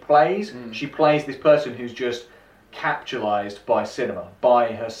role that she plays this person who's just capitalized by cinema,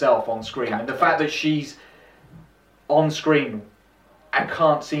 by herself on screen. And the fact that she's on screen and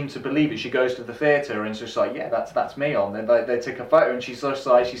can't seem to believe it. She goes to the theatre and it's just like, yeah, that's me on. They take a photo and she's just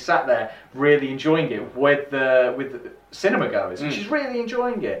like, she sat there really enjoying it with the cinema goers. And she's really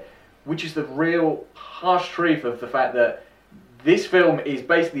enjoying it, which is the real harsh truth of the fact that this film is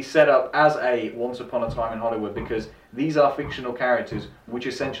basically set up as a Once Upon a Time in Hollywood, because these are fictional characters which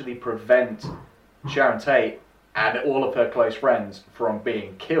essentially prevent Sharon Tate and all of her close friends from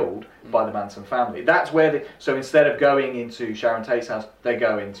being killed by the Manson family. That's where so instead of going into Sharon Tate's house, they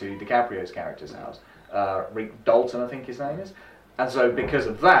go into DiCaprio's character's house. Rick Dalton, I think his name is. And so because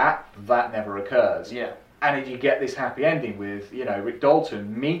of that never occurs. Yeah. And you get this happy ending with, Rick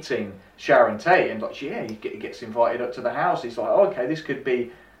Dalton meeting Sharon Tate, and he gets invited up to the house. He's like, oh, okay, this could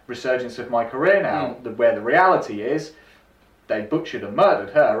be resurgence of my career now. Where the reality is, they butchered and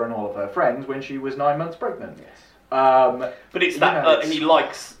murdered her and all of her friends when she was 9 months pregnant. Yes. But it's that he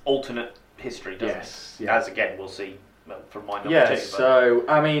likes alternate history, doesn't he? Yeah. As again, we'll see from my number 2. Yes. So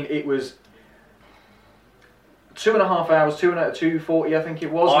I mean, it was 2.5 hours, 2:40, I think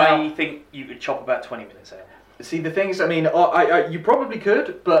it was. I think you could chop about 20 minutes out. See, the thing is, I mean, you probably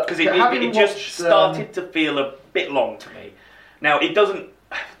could, but because it just started to feel a bit long to me. Now it doesn't.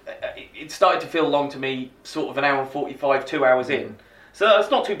 It started to feel long to me, sort of an hour and 45, 2 hours in. So that's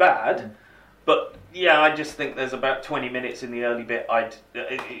not too bad. But yeah, I just think there's about 20 minutes in the early bit.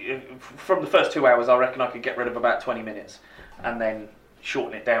 From the first 2 hours, I reckon I could get rid of about 20 minutes, and then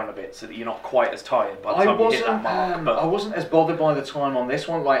shorten it down a bit so that you're not quite as tired by the time you hit that mark. But I wasn't as bothered by the time on this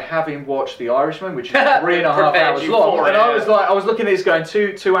one, like having watched The Irishman, which is 3.5 hours long, and I was looking at this going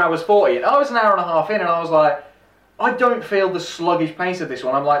 2 hours 40, and I was an hour and a half in, and I was like, I don't feel the sluggish pace of this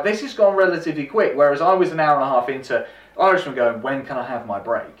one. I'm like, this has gone relatively quick, whereas I was an hour and a half into Irishman going, when can I have my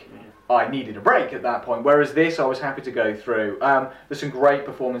break? I needed a break at that point, whereas this I was happy to go through. There's some great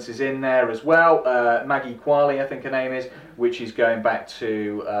performances in there as well. Maggie Qualley, I think her name is, which is going back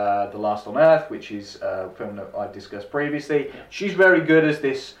to The Last on Earth, which is a film that I discussed previously. Yeah. She's very good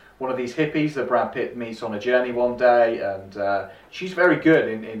as one of these hippies that Brad Pitt meets on a journey one day, and she's very good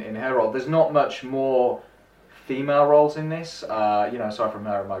in her role. There's not much more female roles in this, aside from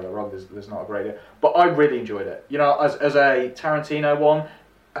her and Margot Robbie, there's not a great deal. But I really enjoyed it. As a Tarantino one,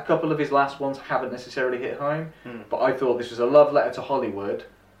 a couple of his last ones haven't necessarily hit home, but I thought this was a love letter to Hollywood,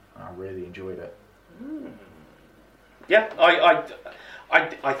 and I really enjoyed it. Yeah,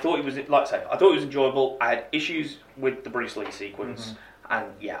 I thought it was, like I say, I thought it was enjoyable. I had issues with the Bruce Lee sequence, and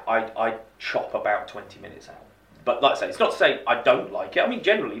yeah, I chop about 20 minutes out. But like I say, it's not to say I don't like it. I mean,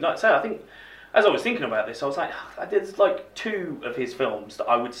 generally, like I say, I think, as I was thinking about this, I was like, there's like 2 of his films that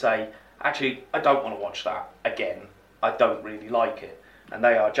I would say, actually, I don't want to watch that again. I don't really like it. And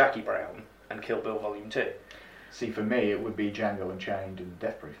they are Jackie Brown and Kill Bill Volume 2. See, for me, it would be Django Unchained and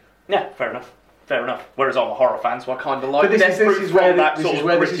Death Proof. Yeah, fair enough. Whereas I'm a horror fan, so I kind of like Death Proof. This is where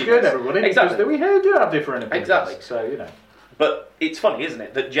this is good, everybody. Exactly. Because we do have different opinions. Exactly. So, But it's funny, isn't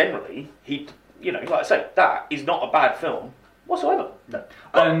it, that generally, like I say, that is not a bad film whatsoever. No.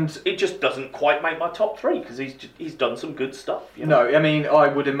 And it just doesn't quite make my top 3, because he's done some good stuff. No, I mean, I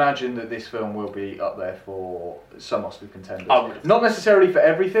would imagine that this film will be up there for some Oscar contenders. Not necessarily for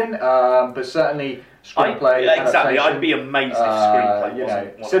everything, but certainly screenplay. Exactly, I'd be amazed if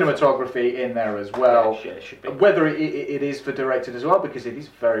screenplay wasn't. Cinematography in there as well. Yeah, it should be. Whether it is for directed as well, because it is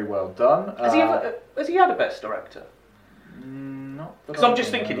very well done. Has he had a best director? Because I'm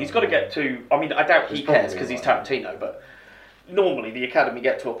just thinking, he's got to get to. I mean, I doubt he cares because he's Tarantino, but normally the Academy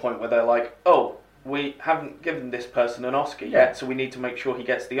get to a point where they're like, oh, we haven't given this person an Oscar yet, so we need to make sure he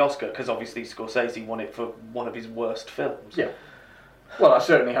gets the Oscar, because obviously Scorsese won it for one of his worst films. Yeah. Well, I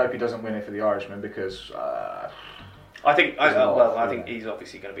certainly hope he doesn't win it for The Irishman because I think I think yeah. he's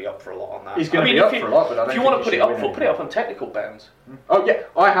obviously going to be up for a lot on that. He's going to be up for a lot, but I don't if you think want to he put it should up win put it up on technical bounds. Oh yeah,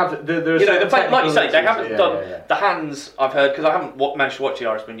 I have. There's You know, like you say, they technical haven't issues, done yeah. the hands. I've heard because I haven't managed to watch The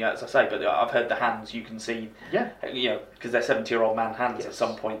Irishman yet, as I say, but I've heard the hands. You can see, Yeah. you know, because they're 70-year-old man hands at Yes.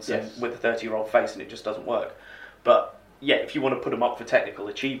 some points, Yes. and with a 30-year-old face, and it just doesn't work. But yeah, if you want to put them up for technical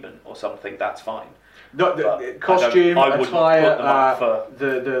achievement or something, that's fine. No, But the costume, I wouldn't attire, put them up for-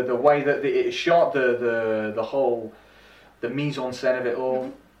 the way that it is shot, the whole, the mise en scène of it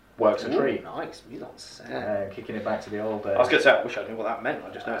all works a treat. Nice, mise en scène. Kicking it back to the old days. I was going to say, I wish I knew what that meant. I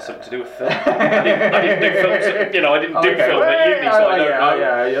just know it's something to do with film. I didn't do films, you know, I didn't do film at uni, so I don't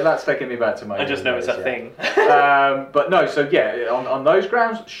know. Yeah, that's taking me back to my. I just know it's a days, thing. But no, so yeah, on those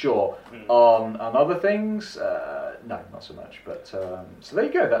grounds, sure. On other things, no, not so much. But so there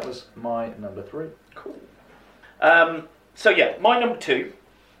you go. That was my number 3. Cool. So yeah, my number 2.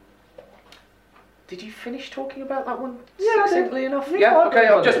 Did you finish talking about that one succinctly enough? Yeah, Okay.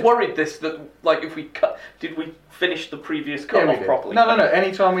 I I'm just did. worried that like if we cut, did we finish the previous cut we off did. properly? No.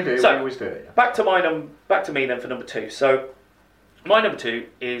 Anytime we do, So, we always do it. Yeah. Back to me then for number 2. So my number 2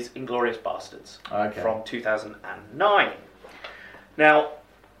 is Inglourious Bastards from 2009. Now,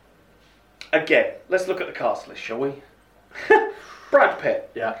 again, let's look at the cast list, shall we? Brad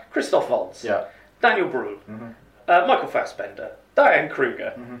Pitt, Yeah. Christoph Waltz, Yeah. Daniel Brühl, Michael Fassbender, Diane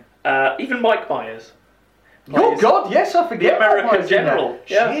Kruger, even Mike Myers. Oh God, yes, I forget. The American that was in there. General,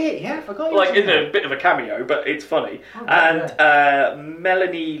 yeah. Shit, yeah, I forgot. he Like was in there. a bit of a cameo, but it's funny. Oh, And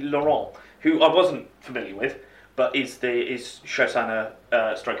Melanie Laurent, who I wasn't familiar with, but is Shosanna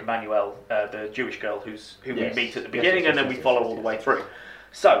stroke Emmanuel, the Jewish girl who we Yes. meet at the Yes, beginning, yes, and then yes, we yes, follow yes, all the yes, way yes. through.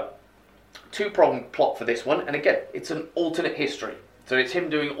 So, two-pronged plot for this one, and again, it's an alternate history. So it's him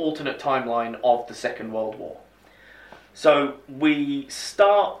doing alternate timeline of the Second World War. So we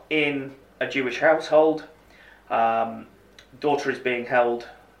start in a Jewish household. Daughter is being held.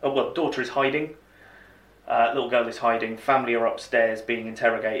 Daughter is hiding. Little girl is hiding. Family are upstairs being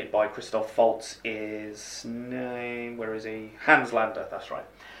interrogated by Christoph Waltz. Where is he? Hans Lander. That's right.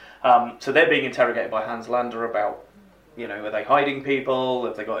 So they're being interrogated by Hans Lander about, you know, are they hiding people?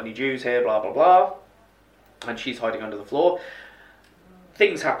 Have they got any Jews here? Blah blah blah. And she's hiding under the floor.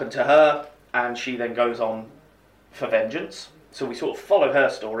 Things happen to her, and she then goes on for vengeance. So we sort of follow her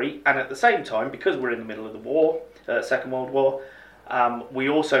story, and at the same time, because we're in the middle of the war, Second World War, we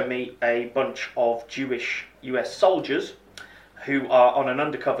also meet a bunch of Jewish US soldiers who are on an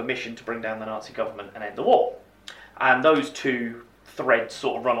undercover mission to bring down the Nazi government and end the war. And those two threads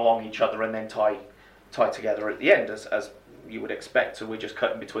sort of run along each other and then tie together at the end, as you would expect. So we're just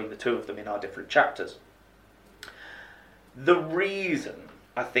cutting between the two of them in our different chapters. The reason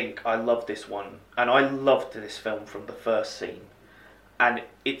I think I love this one, and I loved this film from the first scene, and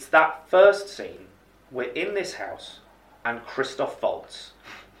it's that first scene, we're in this house, and Christoph Waltz,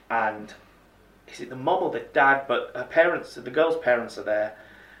 and is it the mum or the dad, but her parents, the girl's parents are there,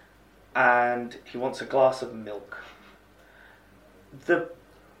 and he wants a glass of milk.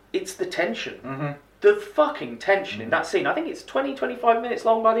 It's the tension. Mm-hmm. The fucking tension in that scene. I think it's 20-25 minutes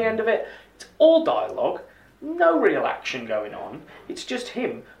long by the end of it. It's all dialogue. No real action going on. It's just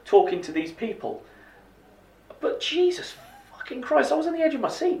him talking to these people. But Jesus fucking Christ, I was on the edge of my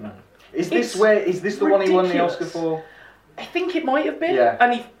seat. Is this the one he won the ridiculous. Oscar for? I think it might have been, Yeah.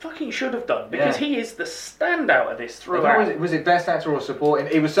 and he fucking should have done, because he is the standout of this throughout. Was it best actor or supporting?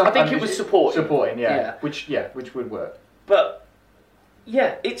 It was. I think it was supporting. Supporting, yeah. Yeah. Which would work. But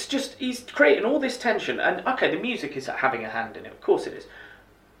yeah, it's just he's creating all this tension, and okay, the music is having a hand in it, of course it is.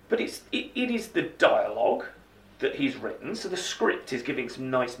 But it is the dialogue that he's written, so the script is giving some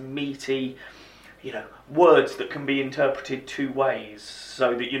nice meaty, you know, words that can be interpreted two ways,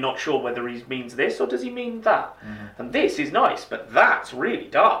 so that you're not sure whether he means this or does he mean that. Mm-hmm. And this is nice, but that's really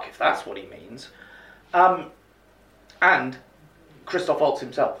dark if that's what he means. And Christoph Waltz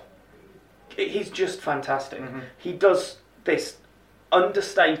himself, he's just fantastic. Mm-hmm. He does this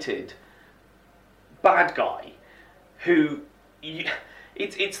understated bad guy who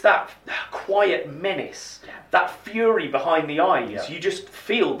it's that quiet menace, that fury behind the eyes. Yeah. You just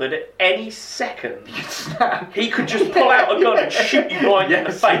feel that at any second he could just pull out a gun and shoot you blind in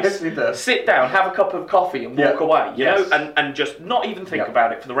the face. Yes, he does. Sit down, have a cup of coffee and walk away, you Yes. know, and just not even think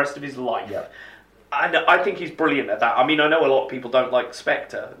about it for the rest of his life. Yeah. And I think he's brilliant at that. I mean, I know a lot of people don't like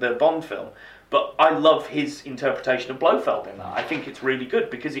Spectre, the Bond film, but I love his interpretation of Blofeld in that. I think it's really good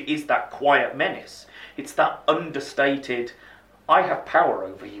because it is that quiet menace. It's that understated, I have power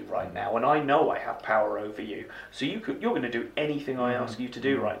over you right now, and I know I have power over you. So you're going to do anything I ask you to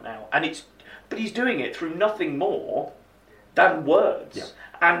do right now. But he's doing it through nothing more than words.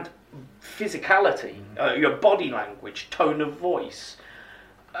 And physicality, your body language, tone of voice,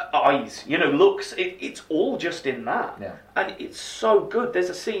 eyes, looks, it's all just in that. Yeah. And it's so good. There's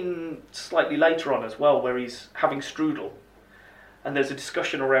a scene slightly later on as well where he's having strudel. And there's a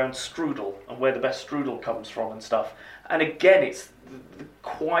discussion around strudel and where the best strudel comes from and stuff. And again, it's the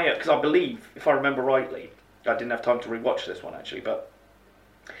quiet, because I believe, if I remember rightly, I didn't have time to rewatch this one actually, but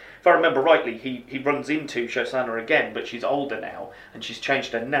if I remember rightly, he runs into Shosanna again, but she's older now, and she's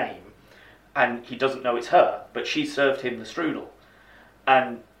changed her name, and he doesn't know it's her, but she served him the strudel.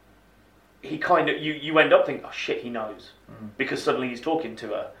 And he kind of, you end up thinking, oh shit, he knows. Because suddenly he's talking to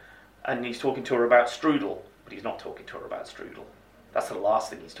her, and he's talking to her about strudel, but he's not talking to her about strudel. That's the last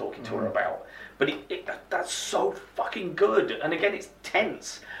thing he's talking to her about. But that's so fucking good. And again, it's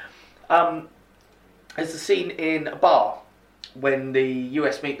tense. There's a scene in a bar when the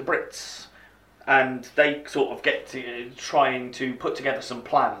US meet the Brits, and they sort of get to trying to put together some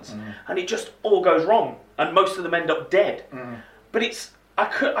plans, and it just all goes wrong, and most of them end up dead. But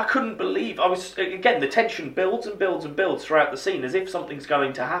I couldn't believe, again, the tension builds and builds and builds throughout the scene as if something's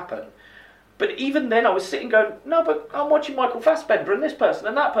going to happen. But even then I was sitting going, no, but I'm watching Michael Fassbender and this person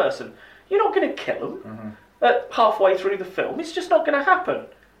and that person. You're not going to kill them halfway through the film. It's just not going to happen.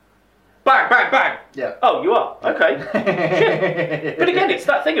 Bang, bang, bang. Yeah. Oh, you are? Okay. Shit. But again, it's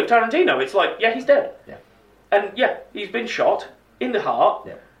that thing of Tarantino. It's like, yeah, he's dead. Yeah. And yeah, he's been shot in the heart.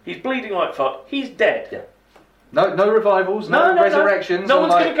 Yeah. He's bleeding like fuck. He's dead. Yeah. No revivals, no resurrections. No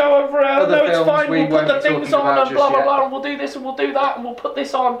one's going to go over, no, it's fine, we'll put the things on and blah, blah, blah, and we'll do this and we'll do that and we'll put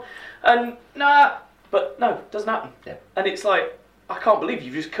this on. And nah, but no, it doesn't happen. Yeah. And it's like, I can't believe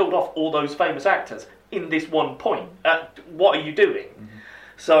you've just killed off all those famous actors in this one point. What are you doing?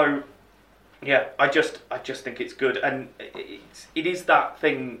 So, yeah, I just think it's good. And it is that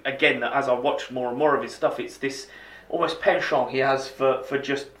thing, again, that as I watch more and more of his stuff, it's this almost penchant he has for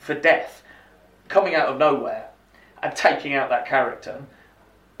death coming out of nowhere and taking out that character.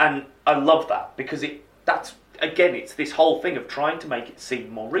 And I love that, because that's again, it's this whole thing of trying to make it seem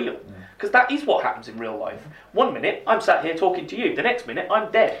more real. Because that is what happens in real life. 1 minute, I'm sat here talking to you. The next minute,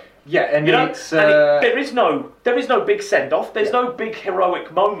 I'm dead. Yeah, and it's... there is no big send-off. There's no big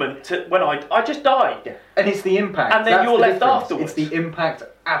heroic moment when I just died. Yeah. And it's the impact. And then That's you're the left difference. afterwards. It's the impact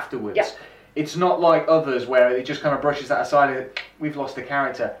afterwards. Yeah. It's not like others where it just kind of brushes that aside and we've lost a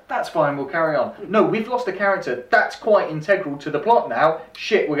character. That's fine, we'll carry on. No, we've lost a character. That's quite integral to the plot now.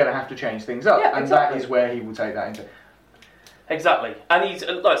 Shit, we're going to have to change things up. Yeah, and exactly. that is where he will take that into... Exactly. And he's,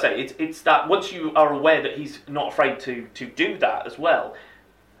 like I say, it's that once you are aware that he's not afraid to do that as well,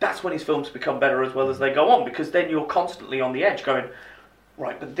 that's when his films become better as well as they go on, because then you're constantly on the edge going,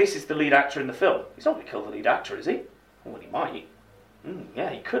 right, but this is the lead actor in the film. He's not going to kill the lead actor, is he? Well, he might. Yeah,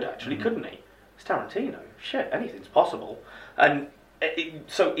 he could actually, couldn't he? It's Tarantino. Shit, anything's possible. And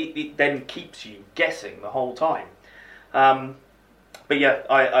so it then keeps you guessing the whole time. But yeah,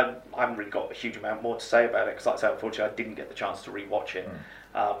 I haven't really got a huge amount more to say about it, because like I say, unfortunately I didn't get the chance to rewatch it.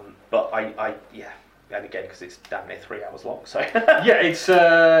 But yeah, and again, because it's damn near 3 hours long, so... Yeah, it's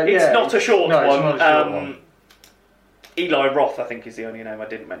not a short one. It's not a short one. Eli Roth, I think, is the only name I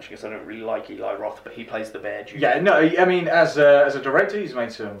didn't mention, because I don't really like Eli Roth, but he plays the bear Jew. Yeah, no, I mean, as a director, he's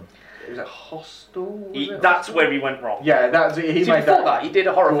made some... Was it Hostel? That's where he went wrong. Yeah, he made before that, he did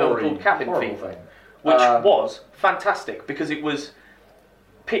a horror film called Cabin Fever, which was fantastic, because it was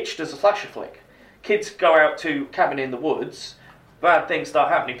pitched as a slasher flick. Kids go out to cabin in the woods, bad things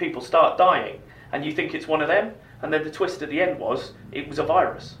start happening, people start dying, and you think it's one of them, and then the twist at the end was, it was a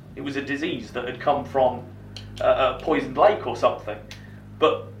virus. It was a disease that had come from a poisoned lake or something.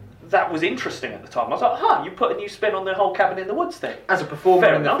 But that was interesting at the time. I was like, you put a new spin on the whole cabin in the woods thing. As a performer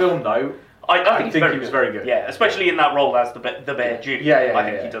Fair in enough. the film, though, I think he was very good. Yeah, especially in that role as the bear Jew. I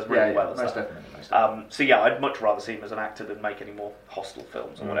think he does really well as most that. Definitely. So yeah, I'd much rather see him as an actor than make any more Hostel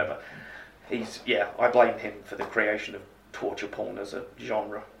films or whatever. I blame him for the creation of torture porn as a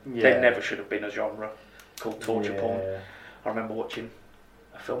genre. Yeah. There never should have been a genre called torture porn. I remember watching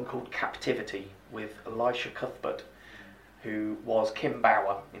a film called Captivity with Elisha Cuthbert, who was Kim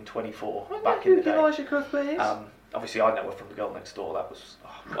Bauer in 24 back in the day. Elisha Cuthbert is? Obviously, I know her from The Girl Next Door. That was...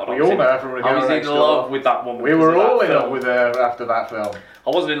 God, we all know her from The Girl Next Door. I was in love with that woman. We were all in love with her after that film. I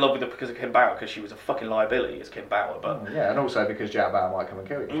wasn't in love with her because of Kim Bauer, because she was a fucking liability as Kim Bauer. But yeah, and also because Jack Bauer might come and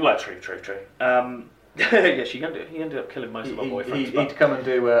kill you. Well, true. Yeah, he ended up killing most of her boyfriends. He'd come and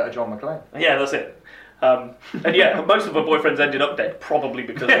do a John McClane. Yeah, that's it. And yeah, most of her boyfriends ended up dead, probably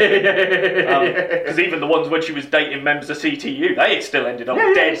because of it. Because even the ones when she was dating members of CTU, they still ended up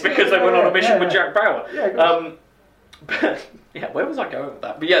dead because they went on a mission with Jack Bauer. Yeah, where was I going with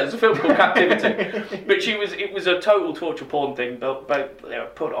that? But yeah, there's a film called Captivity. But it was a total torture porn thing. But they were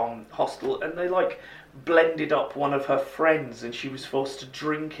put on Hostel, and they like blended up one of her friends, and she was forced to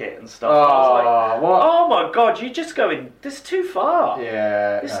drink it and stuff. And I was like, what? oh my god, you're just going. This is too far.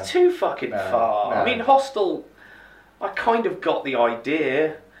 Yeah, it's too fucking far. No. I mean, Hostel. I kind of got the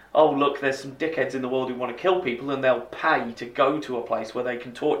idea. Oh, look, there's some dickheads in the world who want to kill people, and they'll pay to go to a place where they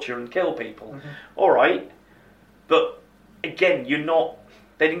can torture and kill people. Mm-hmm. All right, but again,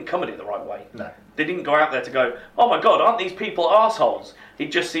 they didn't come at it the right way. No. They didn't go out there to go, oh my god, aren't these people arseholes?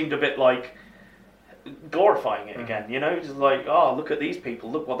 It just seemed a bit like glorifying it again, you know? Just like, oh, look at these people,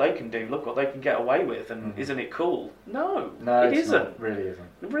 look what they can do, look what they can get away with, and isn't it cool? No, it isn't. Not. Really isn't.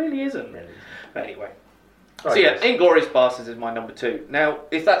 It really isn't. Really isn't. But anyway. So yeah, Inglourious Basterds is my number 2. Now,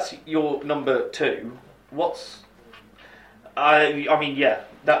 if that's your number 2, what's... I mean, yeah,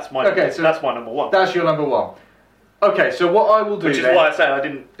 that's my that's my number 1. That's your number 1. Okay, so what I will do Which is why I say I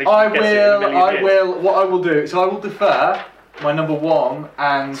didn't think you'd guess it in a million years. What I will do, so I will defer my number 1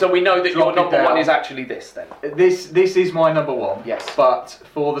 and... So we know that your number 1 is actually this, then? This is my number 1. Yes. But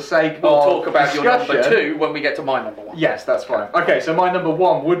for the sake of We'll talk about your discussion, number 2 when we get to my number 1. Yes, that's fine. Okay, so my number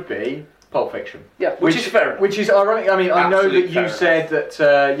 1 would be Pulp Fiction. Yeah, which is fair enough. Which is ironic. I mean, I know that you fair said that,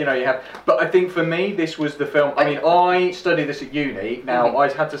 you have... But I think for me, this was the film... I mean, I studied this at uni. Now, I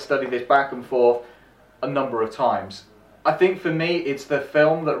had to study this back and forth a number of times. I think for me, it's the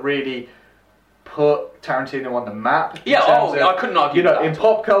film that really put Tarantino on the map. Yeah, I couldn't argue with that. In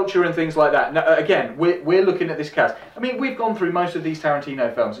pop culture and things like that. Now, again, we're looking at this cast. I mean, we've gone through most of these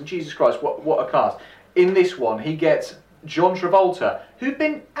Tarantino films, and Jesus Christ, what a cast. In this one, he gets John Travolta, who'd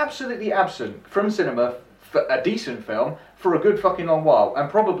been absolutely absent from cinema for a decent film for a good fucking long while, and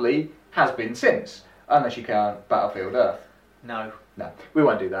probably has been since, unless you count Battlefield Earth. No, we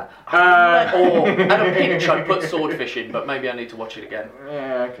won't do that. Or at a pinch, I'd put Swordfish in, but maybe I need to watch it again.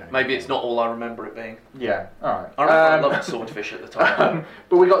 Yeah, okay. Maybe it's not all I remember it being. Yeah, all right. I remember I loved Swordfish at the time.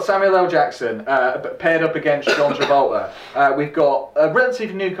 But we got Samuel L. Jackson paired up against John Travolta. We've got a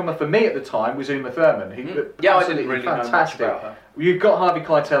relative newcomer for me at the time was Uma Thurman, who I didn't really know much about her. You've got Harvey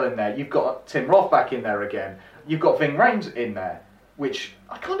Keitel in there. You've got Tim Roth back in there again. You've got Ving Rhames in there, which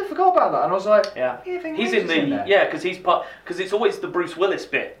I kind of forgot about that, and I was like, he's in there. Because it's always the Bruce Willis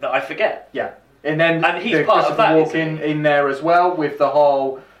bit that I forget. Yeah, and then he's part of that. Walking in there as well with the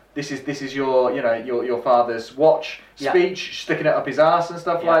whole this is your father's watch speech, sticking it up his ass and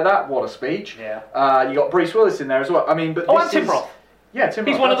stuff like that. What a speech! Yeah, you got Bruce Willis in there as well. I mean, but and Tim Roth. Yeah, Tim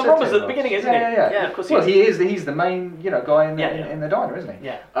He's Roth. one of the robbers at the beginning, isn't he? Yeah, of course. Well, he is. He's the main guy in the diner, isn't he?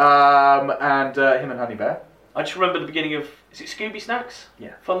 Yeah. And him and Honey Bear. I just remember the beginning of, is it Scooby Snacks?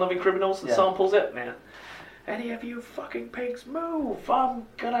 Yeah. Fun Loving Criminals that samples it? Yeah. Any of you fucking pigs move, I'm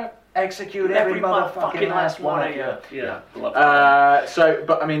gonna execute every motherfucking last one of you. Yeah. Love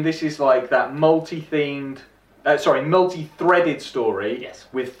I mean, this is like that multi-threaded story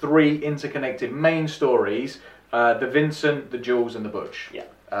with 3 interconnected main stories, the Vincent, the Jules and the Butch. Yeah.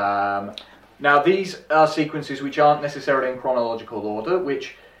 Now, these are sequences which aren't necessarily in chronological order,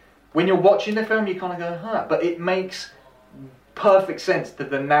 which... When you're watching the film, you kind of go, huh, but it makes perfect sense to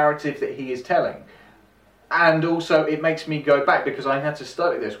the narrative that he is telling. And also, it makes me go back, because I had to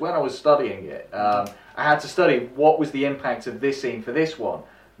study this. When I was studying it, I had to study what was the impact of this scene for this one.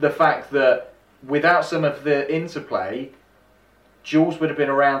 The fact that without some of the interplay, Jules would have been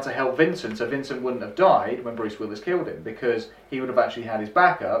around to help Vincent, so Vincent wouldn't have died when Bruce Willis killed him, because he would have actually had his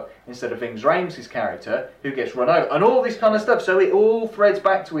backup instead of Ving Rhames' character, who gets run over, and all this kind of stuff. So it all threads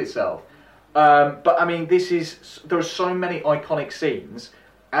back to itself. But I mean, there are so many iconic scenes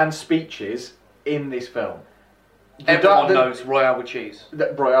and speeches in this film. Everyone knows Royale with cheese.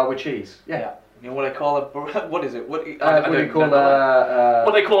 Royale with cheese, yeah. You know what they call it? What is it? What do they call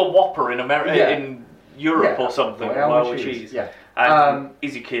a Whopper in America? In Europe or something? Royale with cheese. Yeah. And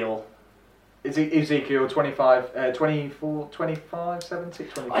Ezekiel. Ezekiel 25, 24, 25, 70,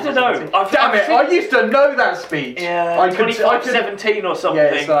 24, I don't know. 17. Damn it, I used to know that speech. Yeah, 25, 17 or something.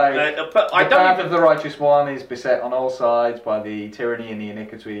 Yeah, it's like, but I the don't path even... of the righteous one is beset on all sides by the tyranny and the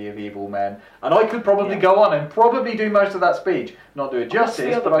iniquity of evil men. And I could probably go on and probably do most of that speech. Not do it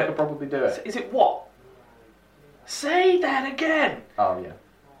justice, but I could probably do it. Is it what? Say that again. Oh, yeah.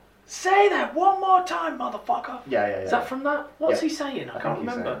 Say that one more time, motherfucker. Yeah. Is that from that? What's he saying? I can't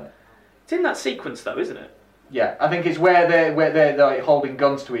remember. It's in that sequence, though, isn't it? Yeah, I think it's where they're like holding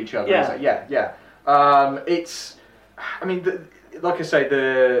guns to each other. Yeah. It's, I mean, like I say,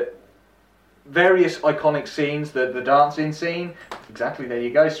 the various iconic scenes, the dancing scene. Exactly, there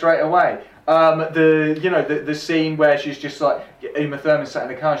you go, straight away. The scene where she's just like Uma Thurman sat in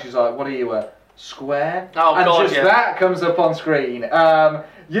the car. And she's like, "What are you, a square. Oh, and God, just yeah. that comes up on screen.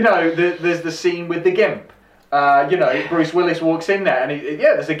 There's the scene with the gimp. Bruce Willis walks in there, and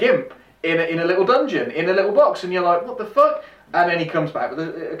there's a gimp in a little dungeon, in a little box, and you're like, what the fuck? And then he comes back with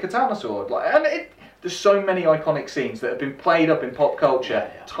a katana sword. There's so many iconic scenes that have been played up in pop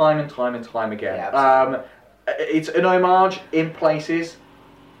culture time and time and time again. Yeah, it's an homage in places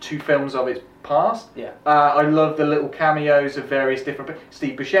to films of its past. Yeah. I love the little cameos of various different.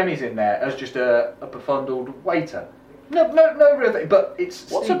 Steve Buscemi's in there as just a befuddled waiter. No real thing, but it's.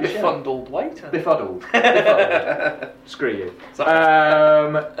 What's Steve a Buscemi. befuddled waiter? Befuddled. Screw you.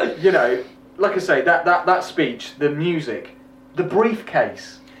 Like I say, that speech, the music, the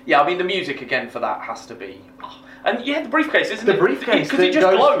briefcase. Yeah, I mean the music again for that has to be. And the briefcase, isn't The it? briefcase because it just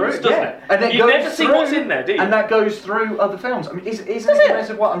goes glows, through, doesn't yeah. it? And then you never see what's in there, do you? And that goes through other films. I mean, isn't it in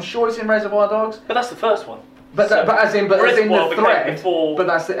Reservoir? I'm sure it's in Reservoir Dogs. But that's the first one. But as in the thread. Before... But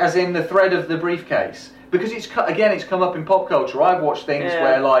that's as in the thread of the briefcase, because it's come up in pop culture. I've watched things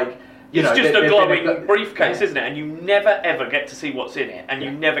where it's just a glowing briefcase, isn't it? And you never ever get to see what's in it, and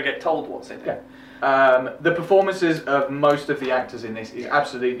you never get told what's in it. Yeah. The performances of most of the actors in this is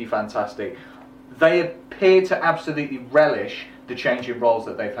absolutely fantastic. They appear to absolutely relish the change in roles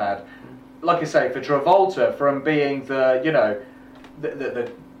that they've had. Like I say, for Travolta, from being the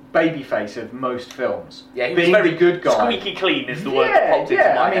baby face of most films, he was being very the good guy, squeaky clean is the word that popped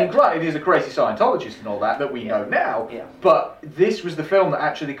into my head. granted, he's a crazy Scientologist and all that we know now. Yeah. But this was the film that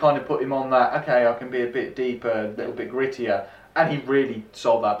actually kind of put him on that. Okay, I can be a bit deeper, a little bit grittier. And he really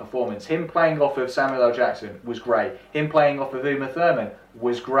sold that performance. Him playing off of Samuel L. Jackson was great. Him playing off of Uma Thurman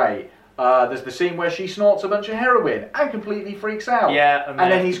was great. There's the scene where she snorts a bunch of heroin and completely freaks out. Yeah, and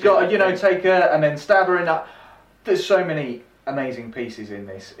then he's got to, take her and then stab her in that. There's so many amazing pieces in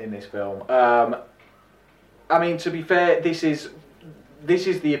this film. I mean, to be fair, this is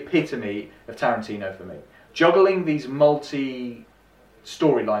the epitome of Tarantino for me. Juggling these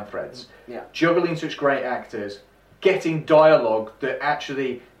multi-storyline threads, juggling such great actors, getting dialogue that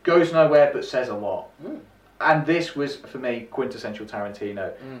actually goes nowhere but says a lot. And this was, for me, quintessential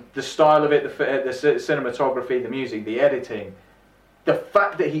Tarantino. The style of it, the cinematography, the music, the editing, the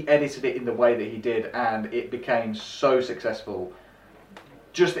fact that he edited it in the way that he did, and it became so successful.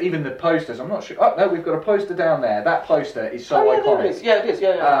 Just even the posters, I'm not sure. Oh no, we've got a poster down there. That poster is so iconic. It is. Yeah, it is.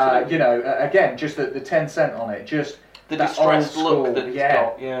 Yeah. Again, just the 10 cent on it, just the that distressed old school, look that it's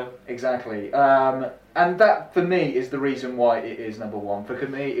got. Yeah, exactly. And that, for me, is the reason why it is number one. For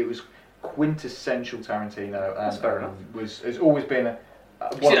me, it was quintessential Tarantino. That's fair enough. Has always been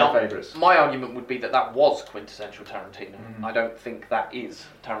one of my favourites. My argument would be that was quintessential Tarantino. I don't think that is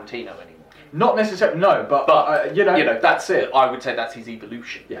Tarantino anymore. Not necessarily, no, but that's it. I would say that's his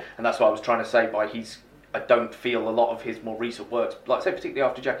evolution. Yeah. And that's what I was trying to say by I don't feel a lot of his more recent works, like say particularly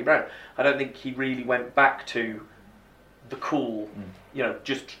after Jackie Brown, I don't think he really went back to the cool,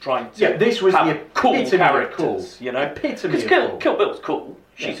 just trying to this was have the cool epitome characters, of cool. Epitome of Because cool. Kill Bill's cool.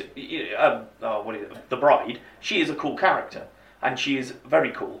 She's, what is it? The Bride. She is a cool character, and she is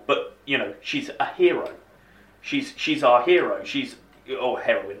very cool. But she's a hero. She's our hero. Or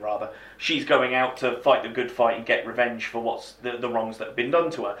heroine rather. She's going out to fight the good fight and get revenge for what's the wrongs that have been done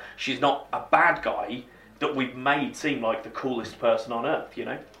to her. She's not a bad guy that we've made seem like the coolest person on earth.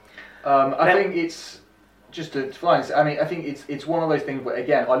 I think it's just to define. I mean, I think it's one of those things where,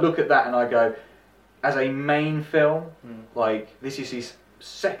 again, I look at that and I go, as a main film, like this is his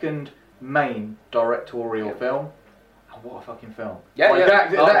second main directorial film. And what a fucking film!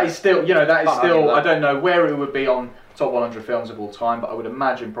 That is still, I don't know where it would be on top 100 films of all time, but I would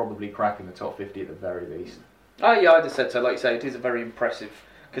imagine probably cracking the top 50 at the very least. Oh yeah, I just said so. Like you say, it is a very impressive,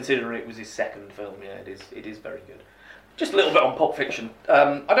 considering it was his second film. Yeah, it is very good. Just a little bit on Pulp Fiction.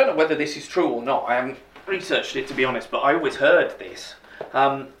 I don't know whether this is true or not. I haven't researched it, to be honest, but I always heard this,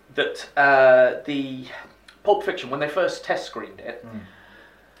 that the Pulp Fiction, when they first test screened it,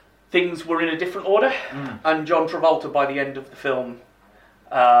 things were in a different order, and John Travolta, by the end of the film,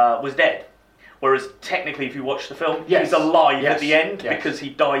 was dead. Whereas technically, if you watch the film, he's alive at the end because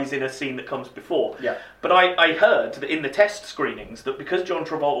he dies in a scene that comes before. Yeah. But I heard that in the test screenings, that because John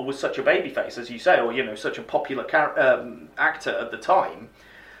Travolta was such a babyface, as you say, or such a popular actor at the time,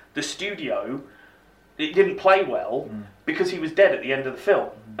 the studio, it didn't play well because he was dead at the end of the film.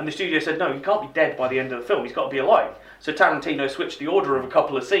 And the studio said, no, he can't be dead by the end of the film, he's got to be alive. So Tarantino switched the order of a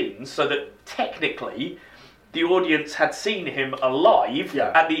couple of scenes so that technically the audience had seen him alive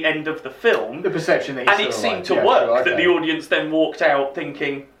at the end of the film. The perception that he's and still it seemed alive. to work, that the audience then walked out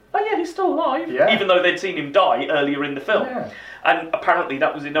thinking, oh yeah, he's still alive, even though they'd seen him die earlier in the film. And apparently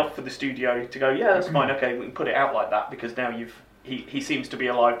that was enough for the studio to go, yeah, that's fine, okay, we can put it out like that because now you've he seems to be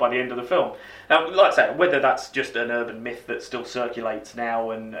alive by the end of the film. Now, like I say, whether that's just an urban myth that still circulates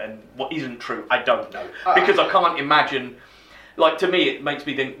now and what isn't true, I don't know. Because I can't imagine... Like, to me, it makes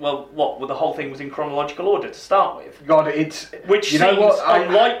me think, well, the whole thing was in chronological order to start with. God, it's... Which seems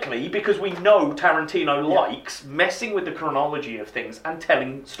unlikely, because we know Tarantino likes messing with the chronology of things and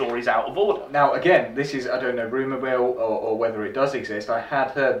telling stories out of order. Now, again, this is, I don't know, rumour mill or whether it does exist. I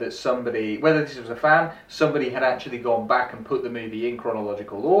had heard that somebody, whether this was a fan, somebody had actually gone back and put the movie in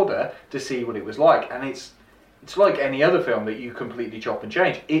chronological order to see what it was like. And it's like any other film that you completely chop and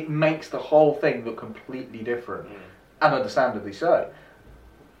change. It makes the whole thing look completely different. And understandably so.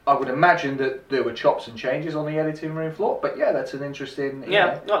 I would imagine that there were chops and changes on the editing room floor, but yeah, that's an interesting...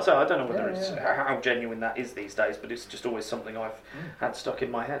 So I don't know whether it's how genuine that is these days, but it's just always something I've had stuck in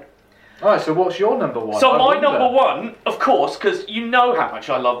my head. Alright, so what's your number one? So my number one, of course, because you know how much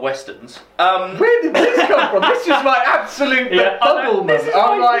I love westerns. Where did this come from? This is my absolute befuddlement.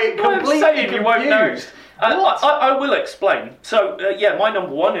 I'm like completely confused. You won't know. I will explain. So, my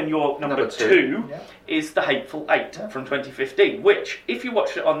number one and your number two is The Hateful Eight from 2015, which, if you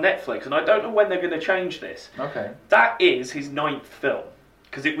watch it on Netflix, and I don't know when they're going to change this, that is his 9th film,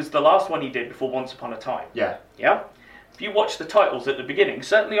 because it was the last one he did before Once Upon a Time. Yeah. Yeah? If you watch the titles at the beginning,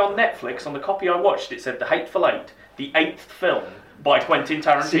 certainly on Netflix, on the copy I watched, it said The Hateful Eight, the 8th film by Quentin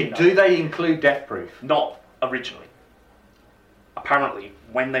Tarantino. See, do they include Death Proof? Not originally. Apparently,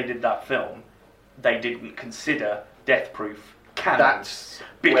 when they did that film, they didn't consider Death Proof canon. That's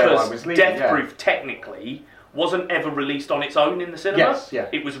because Death Proof technically wasn't ever released on its own in the cinema. Yes, yeah.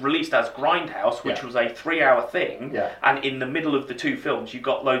 It was released as Grindhouse, which was a 3-hour thing, and in the middle of the two films you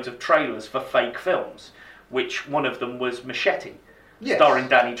got loads of trailers for fake films, which one of them was Machete, starring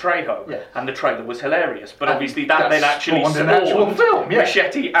Danny Trejo, and the trailer was hilarious, but obviously that then actually spawned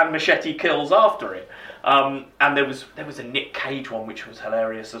Machete and Machete Kills after it. And there was a Nick Cage one which was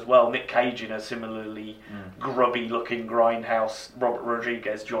hilarious as well. Nick Cage in a similarly grubby looking Grindhouse Robert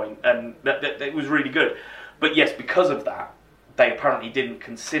Rodriguez joint, and that it was really good. But yes, because of that, they apparently didn't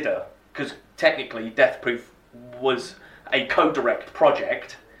consider, because technically Death Proof was a co-direct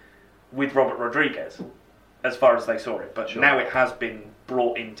project with Robert Rodriguez, as far as they saw it. But now it has been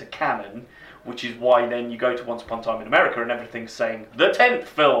brought into canon, which is why then you go to Once Upon a Time in America and everything's saying the 10th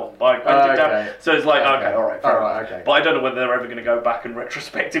film by Quentin Tarantino. So it's like, alright, fair enough. Okay. But I don't know whether they're ever going to go back and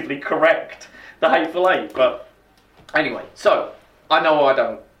retrospectively correct The Hateful Eight. But anyway, so I know I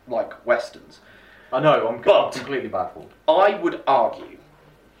don't like westerns. I know, I'm completely baffled. I would argue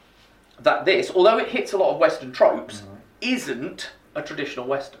that this, although it hits a lot of western tropes, isn't a traditional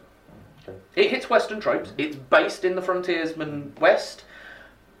western. Okay. It hits western tropes. It's based in the frontiersman West,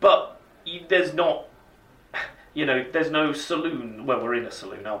 but there's not, there's no saloon. Well, we're in a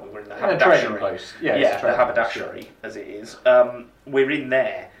saloon, aren't we? We're in the haberdashery. The haberdashery, as it is. We're in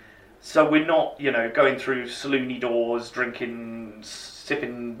there, so we're not, going through saloony doors,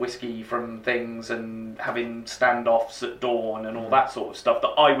 sipping whiskey from things and having standoffs at dawn and all that sort of stuff that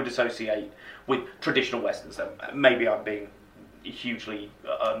I would associate with traditional westerns. Maybe I'm being hugely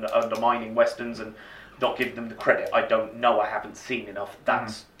undermining westerns and not giving them the credit. I don't know. I haven't seen enough.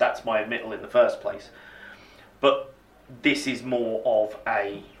 That's my admittal in the first place. But this is more of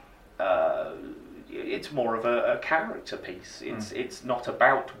it's more of a character piece. It's not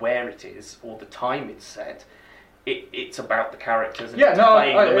about where it is or the time it's set. It's about the characters and playing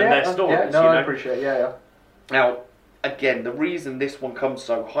them and their stories. I appreciate it. Now, again, the reason this one comes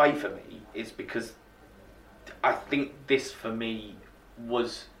so high for me is because I think this, for me,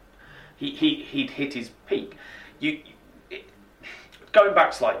 was... He'd hit his peak. Going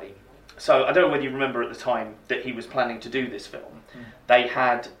back slightly, so I don't know whether you remember at the time that he was planning to do this film. They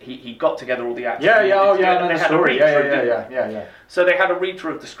had he got together all the actors. So they had a read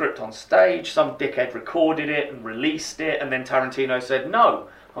through of the script on stage. Some dickhead recorded it and released it, and then Tarantino said, "No,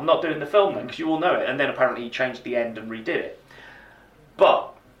 I'm not doing the film then, because you all know it." And then apparently he changed the end and redid it.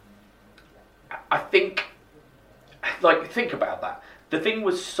 But I think, think about that. The thing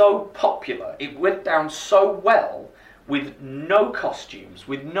was so popular, it went down so well, with no costumes,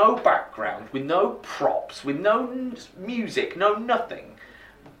 with no background, with no props, with no music, no nothing.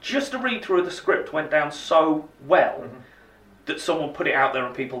 Just a read-through of the script went down so well that someone put it out there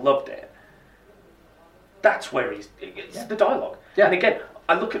and people loved it. That's where it's the dialogue. Yeah. And again,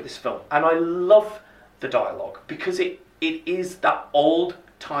 I look at this film and I love the dialogue because it is that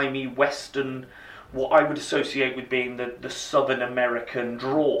old-timey Western, what I would associate with being the Southern American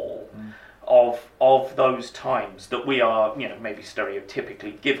drawl of those times that we are, maybe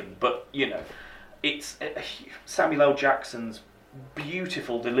stereotypically given, but, it's Samuel L. Jackson's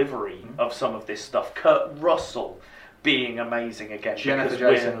beautiful delivery of some of this stuff. Kurt Russell being amazing again. Jennifer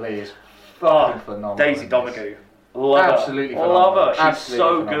because Jason Leigh is fucking phenomenal. Daisy Domergue. Love Absolutely her. phenomenal. Love her. She's Absolutely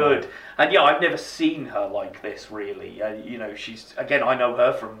so phenomenal. good. And yeah, I've never seen her like this, really. You know, she's, again, I know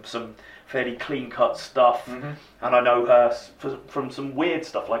her from some fairly clean-cut stuff, and I know her from some weird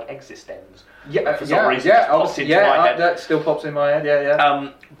stuff like Existenz. Yeah, For some reason, it just pops into my head. that still pops in my head.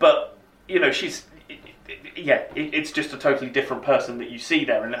 Yeah. But you know, it's just a totally different person that you see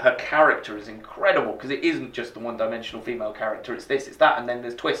there, and her character is incredible because it isn't just the one-dimensional female character. It's this, it's that, and then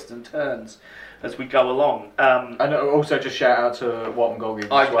there's twists and turns as we go along. And also just shout out to Walton Goggins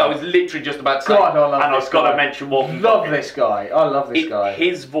as I well. was literally just about to say, God, I love and this I've got guy. to mention Walton Love Goggins. this guy. I love this guy.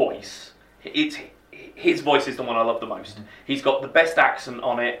 His voice, his voice is the one I love the most. He's got the best accent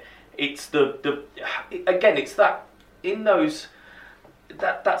on it. It's again, it's that in those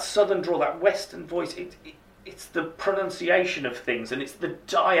that southern drawl, that western voice. It's the pronunciation of things, and it's the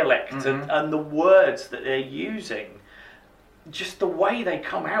dialect and the words that they're using. Just the way they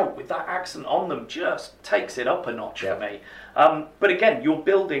come out with that accent on them just takes it up a notch for me. But again, you're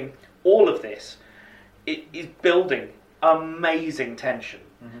building all of this. It is building amazing tension,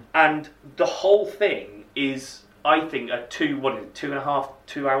 and the whole thing is, I think, a 2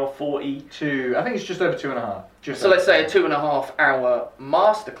 hour 40. I think it's just over 2.5. So let's say a 2.5 hour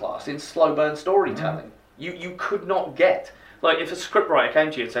masterclass in slow burn storytelling. You could not get, like, if a scriptwriter came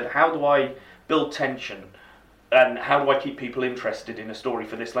to you and said, how do I build tension and how do I keep people interested in a story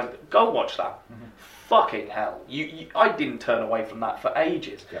for this length? Go watch that. Fucking hell. I didn't turn away from that for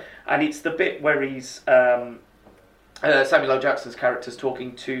ages. Yeah. And it's the bit where he's Samuel L. Jackson's character's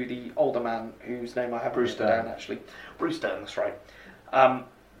talking to the older man whose name I haven't Bruce written Dern. down, actually. Bruce Dern, that's right.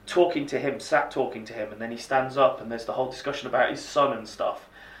 Talking to him, and then he stands up and there's the whole discussion about his son and stuff.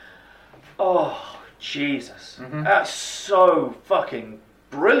 Oh, Jesus. That's so fucking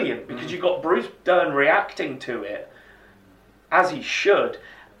brilliant because you've got Bruce Dern reacting to it as he should,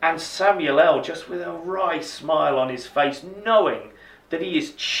 and Samuel L. just with a wry smile on his face, knowing that he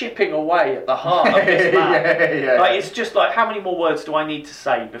is chipping away at the heart of this man. Like, it's just like, how many more words do I need to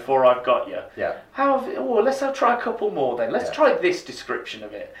say before I've got you? Yeah. Let's try a couple more then. Let's try this description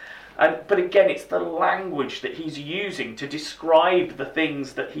of it. But again, it's the language that he's using to describe the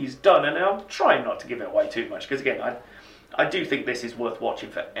things that he's done. And I'm trying not to give it away too much, because again, I do think this is worth watching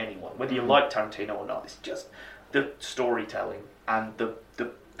for anyone, whether you like Tarantino or not. It's just the storytelling and the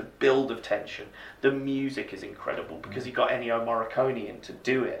build of tension. The music is incredible because he got Ennio Morricone in to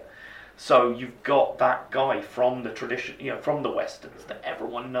do it. So you've got that guy from the tradition, from the westerns that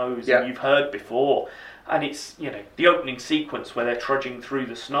everyone knows and you've heard before. And it's, the opening sequence where they're trudging through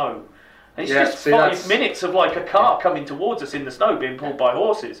the snow. And it's just 5 minutes of like a car coming towards us in the snow being pulled by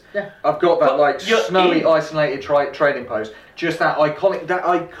horses. Yeah, I've got that snowy, isolated trading post. Just that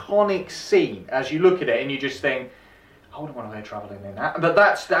iconic scene as you look at it and you just think, I wouldn't want to go travelling in that. But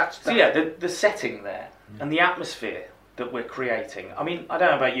that's. So yeah, the setting there and the atmosphere that we're creating. I mean, I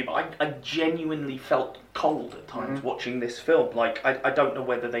don't know about you, but I genuinely felt cold at times watching this film. Like, I don't know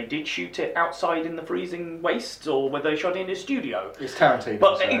whether they did shoot it outside in the freezing wastes or whether they shot it in a studio. It's Tarantino,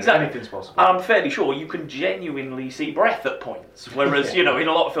 but so exactly, anything's possible. And I'm fairly sure you can genuinely see breath at points, whereas, in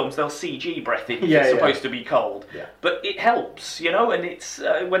a lot of films they'll CG breath it if it's supposed to be cold. Yeah. But it helps, and it's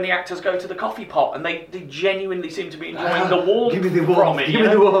when the actors go to the coffee pot and they genuinely seem to be enjoying the warmth from it. Give me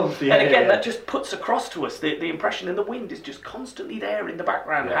the warmth. And again, that just puts across to us the impression, and the wind is just constantly there in the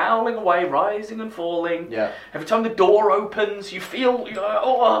background, howling away, rising and falling. Yeah. Every time the door opens, you feel,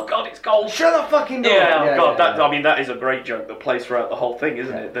 oh God, it's cold. Shut the fucking door! I mean, that is a great joke that plays throughout the whole thing,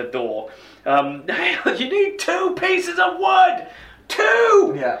 isn't it? The door. You need 2 pieces of wood!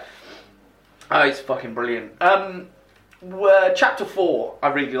 2! Yeah. Oh, it's fucking brilliant. Chapter 4, I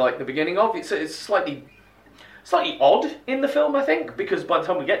really like the beginning of. It's slightly odd in the film, I think, because by the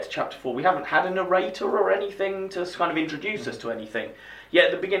time we get to chapter 4, we haven't had a narrator or anything to kind of introduce us to anything. Yet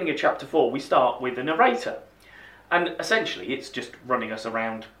at the beginning of chapter 4, we start with a narrator. And essentially, it's just running us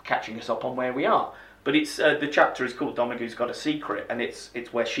around, catching us up on where we are. But it's the chapter is called Domergue's Got a Secret, and it's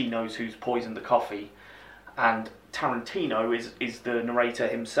where she knows who's poisoned the coffee. And Tarantino is the narrator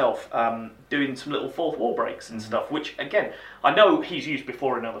himself, doing some little fourth wall breaks and stuff, which, again, I know he's used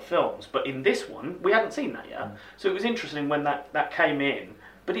before in other films, but in this one, we hadn't seen that yet. So it was interesting when that came in,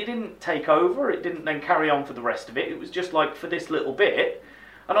 but it didn't take over, it didn't then carry on for the rest of it. It was just like for this little bit,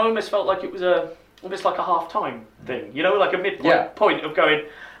 and I almost felt like it was almost like a half-time thing, like a midpoint point of going,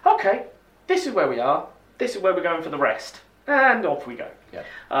 okay, this is where we are, this is where we're going for the rest, and off we go. Yeah.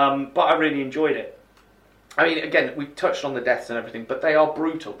 But I really enjoyed it. I mean, again, we've touched on the deaths and everything, but they are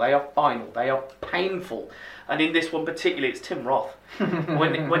brutal, they are final, they are painful. And in this one particularly, it's Tim Roth.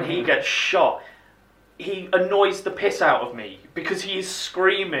 When he gets shot, he annoys the piss out of me because he is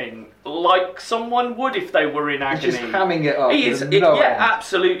screaming like someone would if they were in agony. He's just hamming it up. He is, yeah,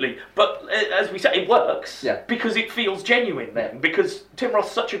 absolutely. But as we say, it works because it feels genuine then. Because Tim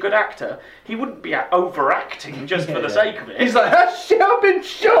Roth's such a good actor, he wouldn't be overacting just for the sake of it. He's like, shit, I've been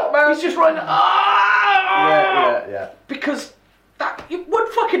shot, man. He's just running, Yeah. Because it would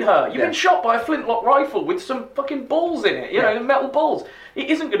fucking hurt. You've been shot by a flintlock rifle with some fucking balls in it, you know, metal balls. It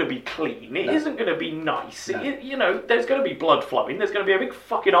isn't going to be clean. It isn't going to be nice. No. You know, there's going to be blood flowing. There's going to be a big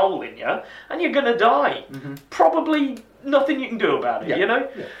fucking hole in you, and you're going to die. Probably nothing you can do about it, you know?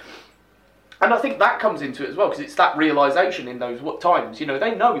 Yeah. And I think that comes into it as well, because it's that realisation in those times. You know,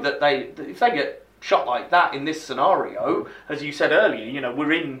 they know that if they get shot like that in this scenario, as you said earlier, you know,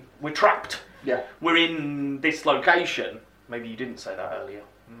 we're trapped. Yeah. We're in this location. Maybe you didn't say that earlier.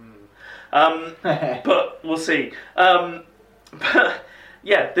 But we'll see. But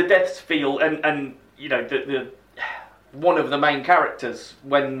yeah, the deaths feel, and you know, the one of the main characters,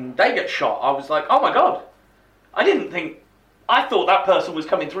 when they get shot, I was like, oh my god, I thought that person was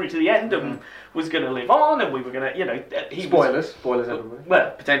coming through to the end and was going to live on, and we were going to, you know, spoilers everybody.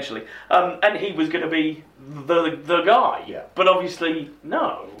 Well, potentially, and he was going to be the guy. Yeah. But obviously,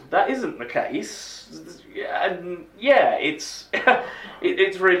 no, that isn't the case. And yeah, it's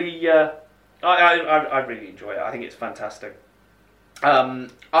it's really I really enjoy it. I think it's fantastic. I'm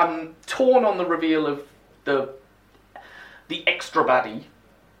torn on the reveal of the extra baddie,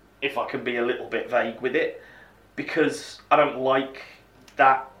 if I can be a little bit vague with it, because I don't like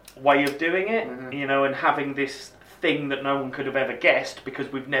that way of doing it, you know, and having this thing that no one could have ever guessed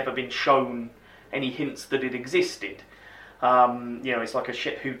because we've never been shown any hints that it existed. You know, it's like a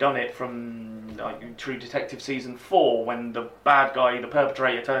shit whodunit from True Detective Season 4 when the bad guy, the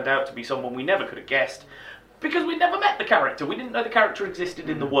perpetrator, turned out to be someone we never could have guessed because we'd never met the character. We didn't know the character existed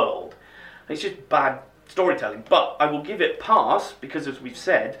in the world. It's just bad storytelling. But I will give it pass because, as we've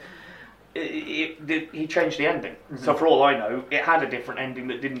said, he changed the ending. So for all I know, it had a different ending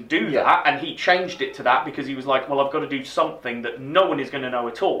that didn't do that, and he changed it to that because he was like, well, I've got to do something that no one is going to know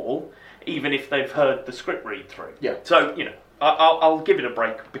at all, even if they've heard the script read through. Yeah. So, you know, I'll give it a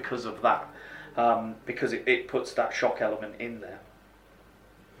break because of that, because it puts that shock element in there.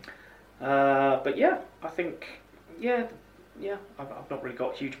 But yeah, I think, I've not really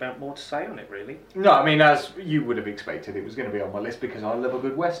got a huge amount more to say on it, really. No, I mean, as you would have expected, it was going to be on my list because I love a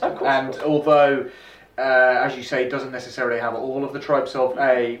good Western. Of course, and although, as you say, it doesn't necessarily have all of the tropes of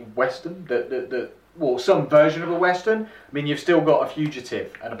a Western, well, some version of a Western. I mean, you've still got a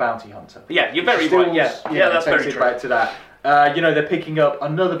fugitive and a bounty hunter. Yeah, you're very right. Yeah, that's very true. Back to that. You know, they're picking up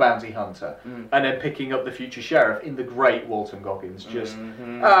another bounty hunter and then picking up the future sheriff in the great Walton Goggins. Just,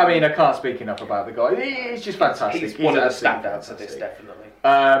 I mean, I can't speak enough about the guy. He's just fantastic. He's one of the standouts of this, definitely.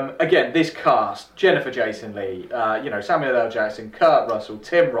 Again, this cast: Jennifer Jason Leigh, you know, Samuel L. Jackson, Kurt Russell,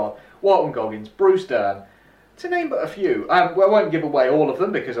 Tim Roth, Walton Goggins, Bruce Dern. To name but a few. I won't give away all of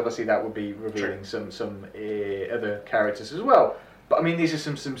them because obviously that would be revealing some other characters as well. But I mean, these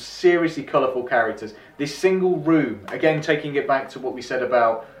are some seriously colourful characters. This single room, again taking it back to what we said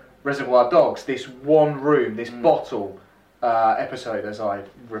about Reservoir Dogs, this one room, this bottle episode, as I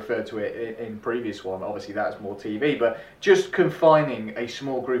referred to it in previous one, obviously that's more TV, but just confining a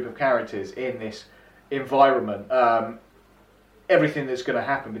small group of characters in this environment, everything that's going to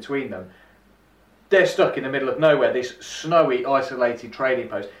happen between them. They're stuck in the middle of nowhere, this snowy, isolated trading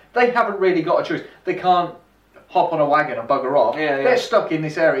post. They haven't really got a choice. They can't hop on a wagon and bugger off. They're stuck in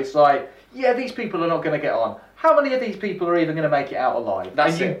this area. It's like, these people are not going to get on. How many of these people are even going to make it out alive?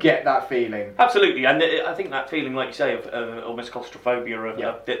 You get that feeling. Absolutely, and I think that feeling, like you say, of almost claustrophobia,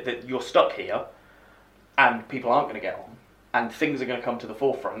 of that you're stuck here, and people aren't going to get on, and things are going to come to the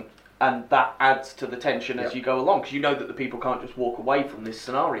forefront, and that adds to the tension as you go along, because you know that the people can't just walk away from this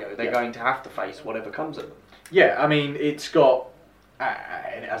scenario. They're going to have to face whatever comes at them. Yeah, I mean, it's got,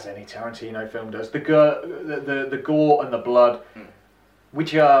 as any Tarantino film does, the gore and the blood,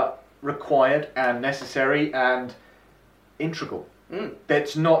 which are required and necessary and integral.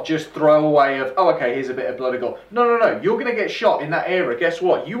 That's not just throwaway of, here's a bit of blood and gore. No, you're going to get shot in that area. Guess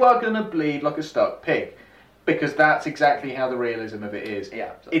what? You are going to bleed like a stuck pig. Because that's exactly how the realism of it is.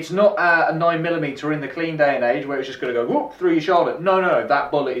 Yeah, it's not a 9mm in the clean day and age where it's just going to go whoop through your shoulder. No,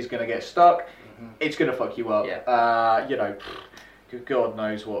 that bullet is going to get stuck. It's going to fuck you up. Yeah. You know, God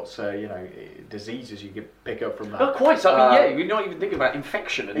knows what diseases you could pick up from that. Not quite. I mean, you're not even thinking about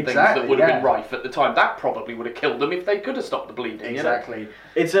infection and things that would have been rife at the time. That probably would have killed them if they could have stopped the bleeding. Exactly. You know?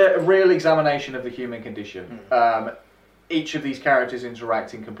 It's a real examination of the human condition. Each of these characters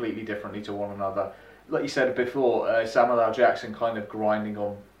interacting completely differently to one another. Like you said before, Samuel L. Jackson kind of grinding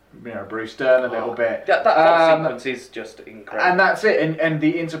on Bruce Dern a little bit. That sequence is just incredible. And that's it. And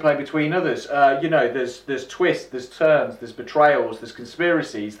the interplay between others. There's twists, there's turns, there's betrayals, there's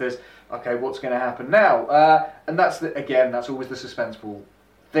conspiracies. There's okay, what's going to happen now? And that's always the suspenseful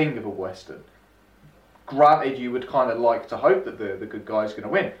thing of a Western. Granted, you would kind of like to hope that the good guy's going to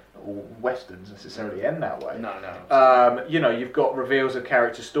win. All Westerns necessarily end that way. No. You've got reveals of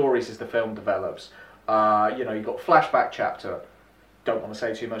character stories as the film develops. You've got flashback chapter. Don't want to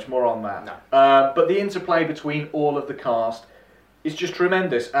say too much more on that. No. But the interplay between all of the cast is just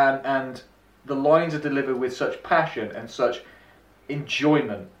tremendous, and the lines are delivered with such passion and such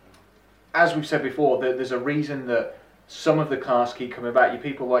enjoyment. As we've said before, there's a reason that some of the cast keep coming back. Your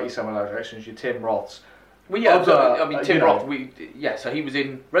people like your Samuel L. Jacksons, your Tim Roths. Well, yeah, Tim Roth. So he was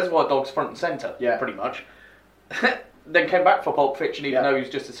in Reservoir Dogs front and centre, pretty much. Then came back for Pulp Fiction, even though he was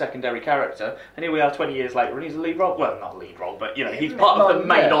just a secondary character. And here we are 20 years later, and he's a lead role. Well, not lead role, but he's part of the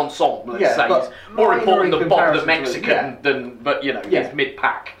main ensemble. Let's say he's more important than Bob the Mexican he's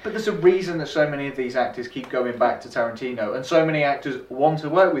mid-pack. But there's a reason that so many of these actors keep going back to Tarantino, and so many actors want to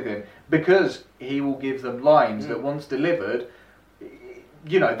work with him because he will give them lines that once delivered.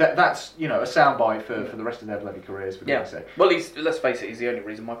 That's a soundbite for the rest of their bloody careers, for goodness sake. Well, let's face it, he's the only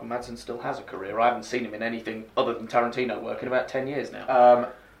reason Michael Madsen still has a career. I haven't seen him in anything other than Tarantino work in about 10 years now.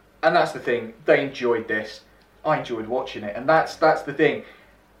 And that's the thing. They enjoyed this. I enjoyed watching it, and that's the thing.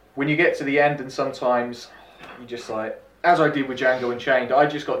 When you get to the end, and sometimes you just like, as I did with Django Unchained, I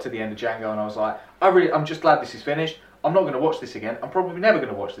just got to the end of Django, and I was like, I'm just glad this is finished. I'm not going to watch this again. I'm probably never going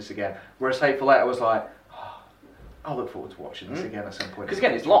to watch this again. Whereas Hateful Eight, I was like, I'll look forward to watching this again at some point. Because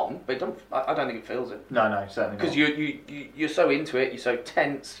again, it's long, but I don't think it feels it. No, certainly not. Because you're so into it, you're so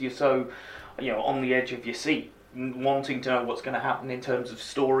tense, you're so on the edge of your seat, wanting to know what's going to happen in terms of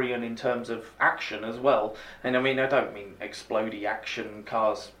story and in terms of action as well. And I don't mean explodey action,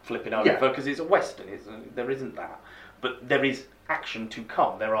 cars flipping over, because it's a Western. There isn't that, but there is action to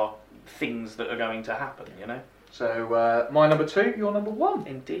come. There are things that are going to happen. So my number 2, your number 1.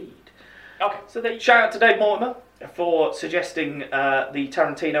 Indeed. Okay, so shout out to Dave Mortimer for suggesting the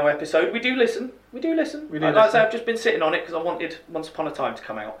Tarantino episode. We do listen. Like I say, I've just been sitting on it because I wanted Once Upon a Time to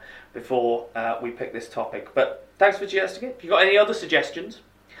come out before we pick this topic. But thanks for suggesting it. If you've got any other suggestions,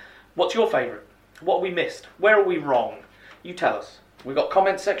 what's your favourite? What have we missed? Where are we wrong? You tell us. We've got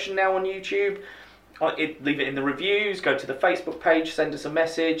comment section now on YouTube. Leave it in the reviews. Go to the Facebook page. Send us a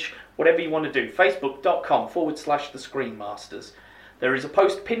message. Whatever you want to do. Facebook.com/The Screenmasters. There is a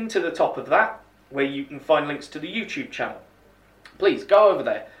post pinned to the top of that where you can find links to the YouTube channel. Please go over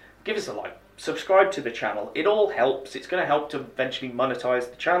there, give us a like, subscribe to the channel. It all helps. It's going to help to eventually monetize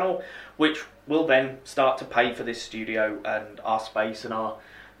the channel, which will then start to pay for this studio and our space and our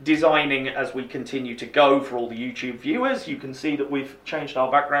designing as we continue to go for all the YouTube viewers. You can see that we've changed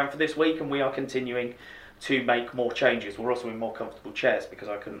our background for this week and we are continuing to make more changes. We're also in more comfortable chairs because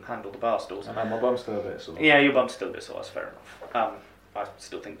I couldn't handle the bar stools. And my bum's still a bit sore. Yeah, your bum's still a bit sore, that's fair enough. I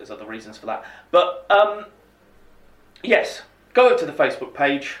still think there's other reasons for that. But, yes, go up to the Facebook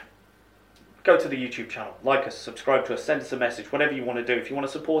page, go to the YouTube channel, like us, subscribe to us, send us a message, whatever you want to do. If you want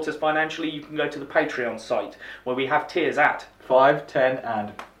to support us financially, you can go to the Patreon site, where we have tiers at 5, 10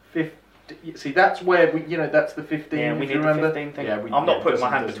 and 50. See, that's where that's the 15. Yeah, we need the 15 thing. I'm not putting my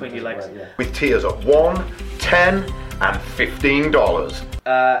hand between your legs. With tiers of $1, $10 and $15.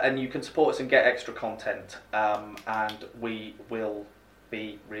 And you can support us and get extra content, and we will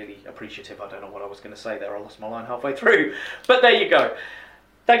be really appreciative. I don't know what I was going to say there. I lost my line halfway through. But there you go.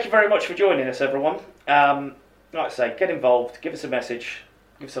 Thank you very much for joining us, everyone. Like I say, get involved, give us a message,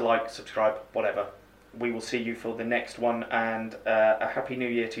 give us a like, subscribe, whatever. We will see you for the next one, and a Happy New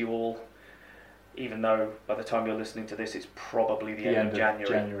Year to you all, even though by the time you're listening to this, it's probably the end of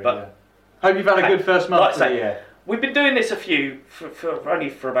January. But hope you've had a good first month of the year. We've been doing this for only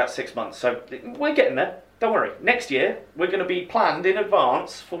for about 6 months, so we're getting there. Don't worry. Next year, we're going to be planned in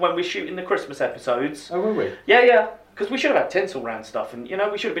advance for when we're shooting the Christmas episodes. Oh, will we? Yeah. Because we should have had tinsel round stuff, and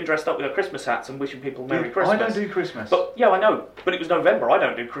we should have been dressed up with our Christmas hats and wishing people Merry Christmas. I don't do Christmas. But yeah, I know. But it was November. I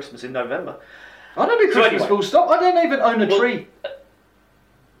don't do Christmas in November. I don't do Christmas full stop. I don't even own a tree.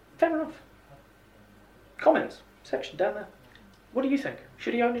 Fair enough. Comments section down there. What do you think?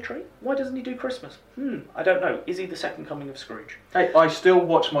 Should he own a tree? Why doesn't he do Christmas? I don't know. Is he the second coming of Scrooge? Hey, I still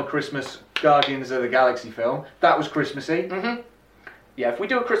watch my Christmas Guardians of the Galaxy film. That was Christmassy. Mm-hmm. Yeah, if we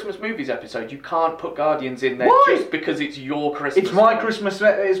do a Christmas movies episode, you can't put Guardians in there just because it's your Christmas. It's my Christmas.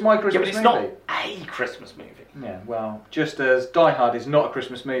 It's my Christmas movie. Yeah, but it's not a Christmas movie. Yeah, well, just as Die Hard is not a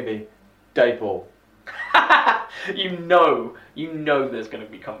Christmas movie, Dave Ball. You know there's going to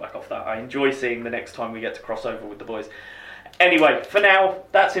be comeback off that. I enjoy seeing the next time we get to cross over with the boys. Anyway, for now,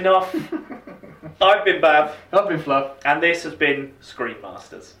 that's enough. I've been Bav. I've been Fluff. And this has been Screen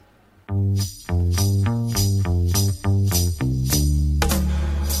Masters.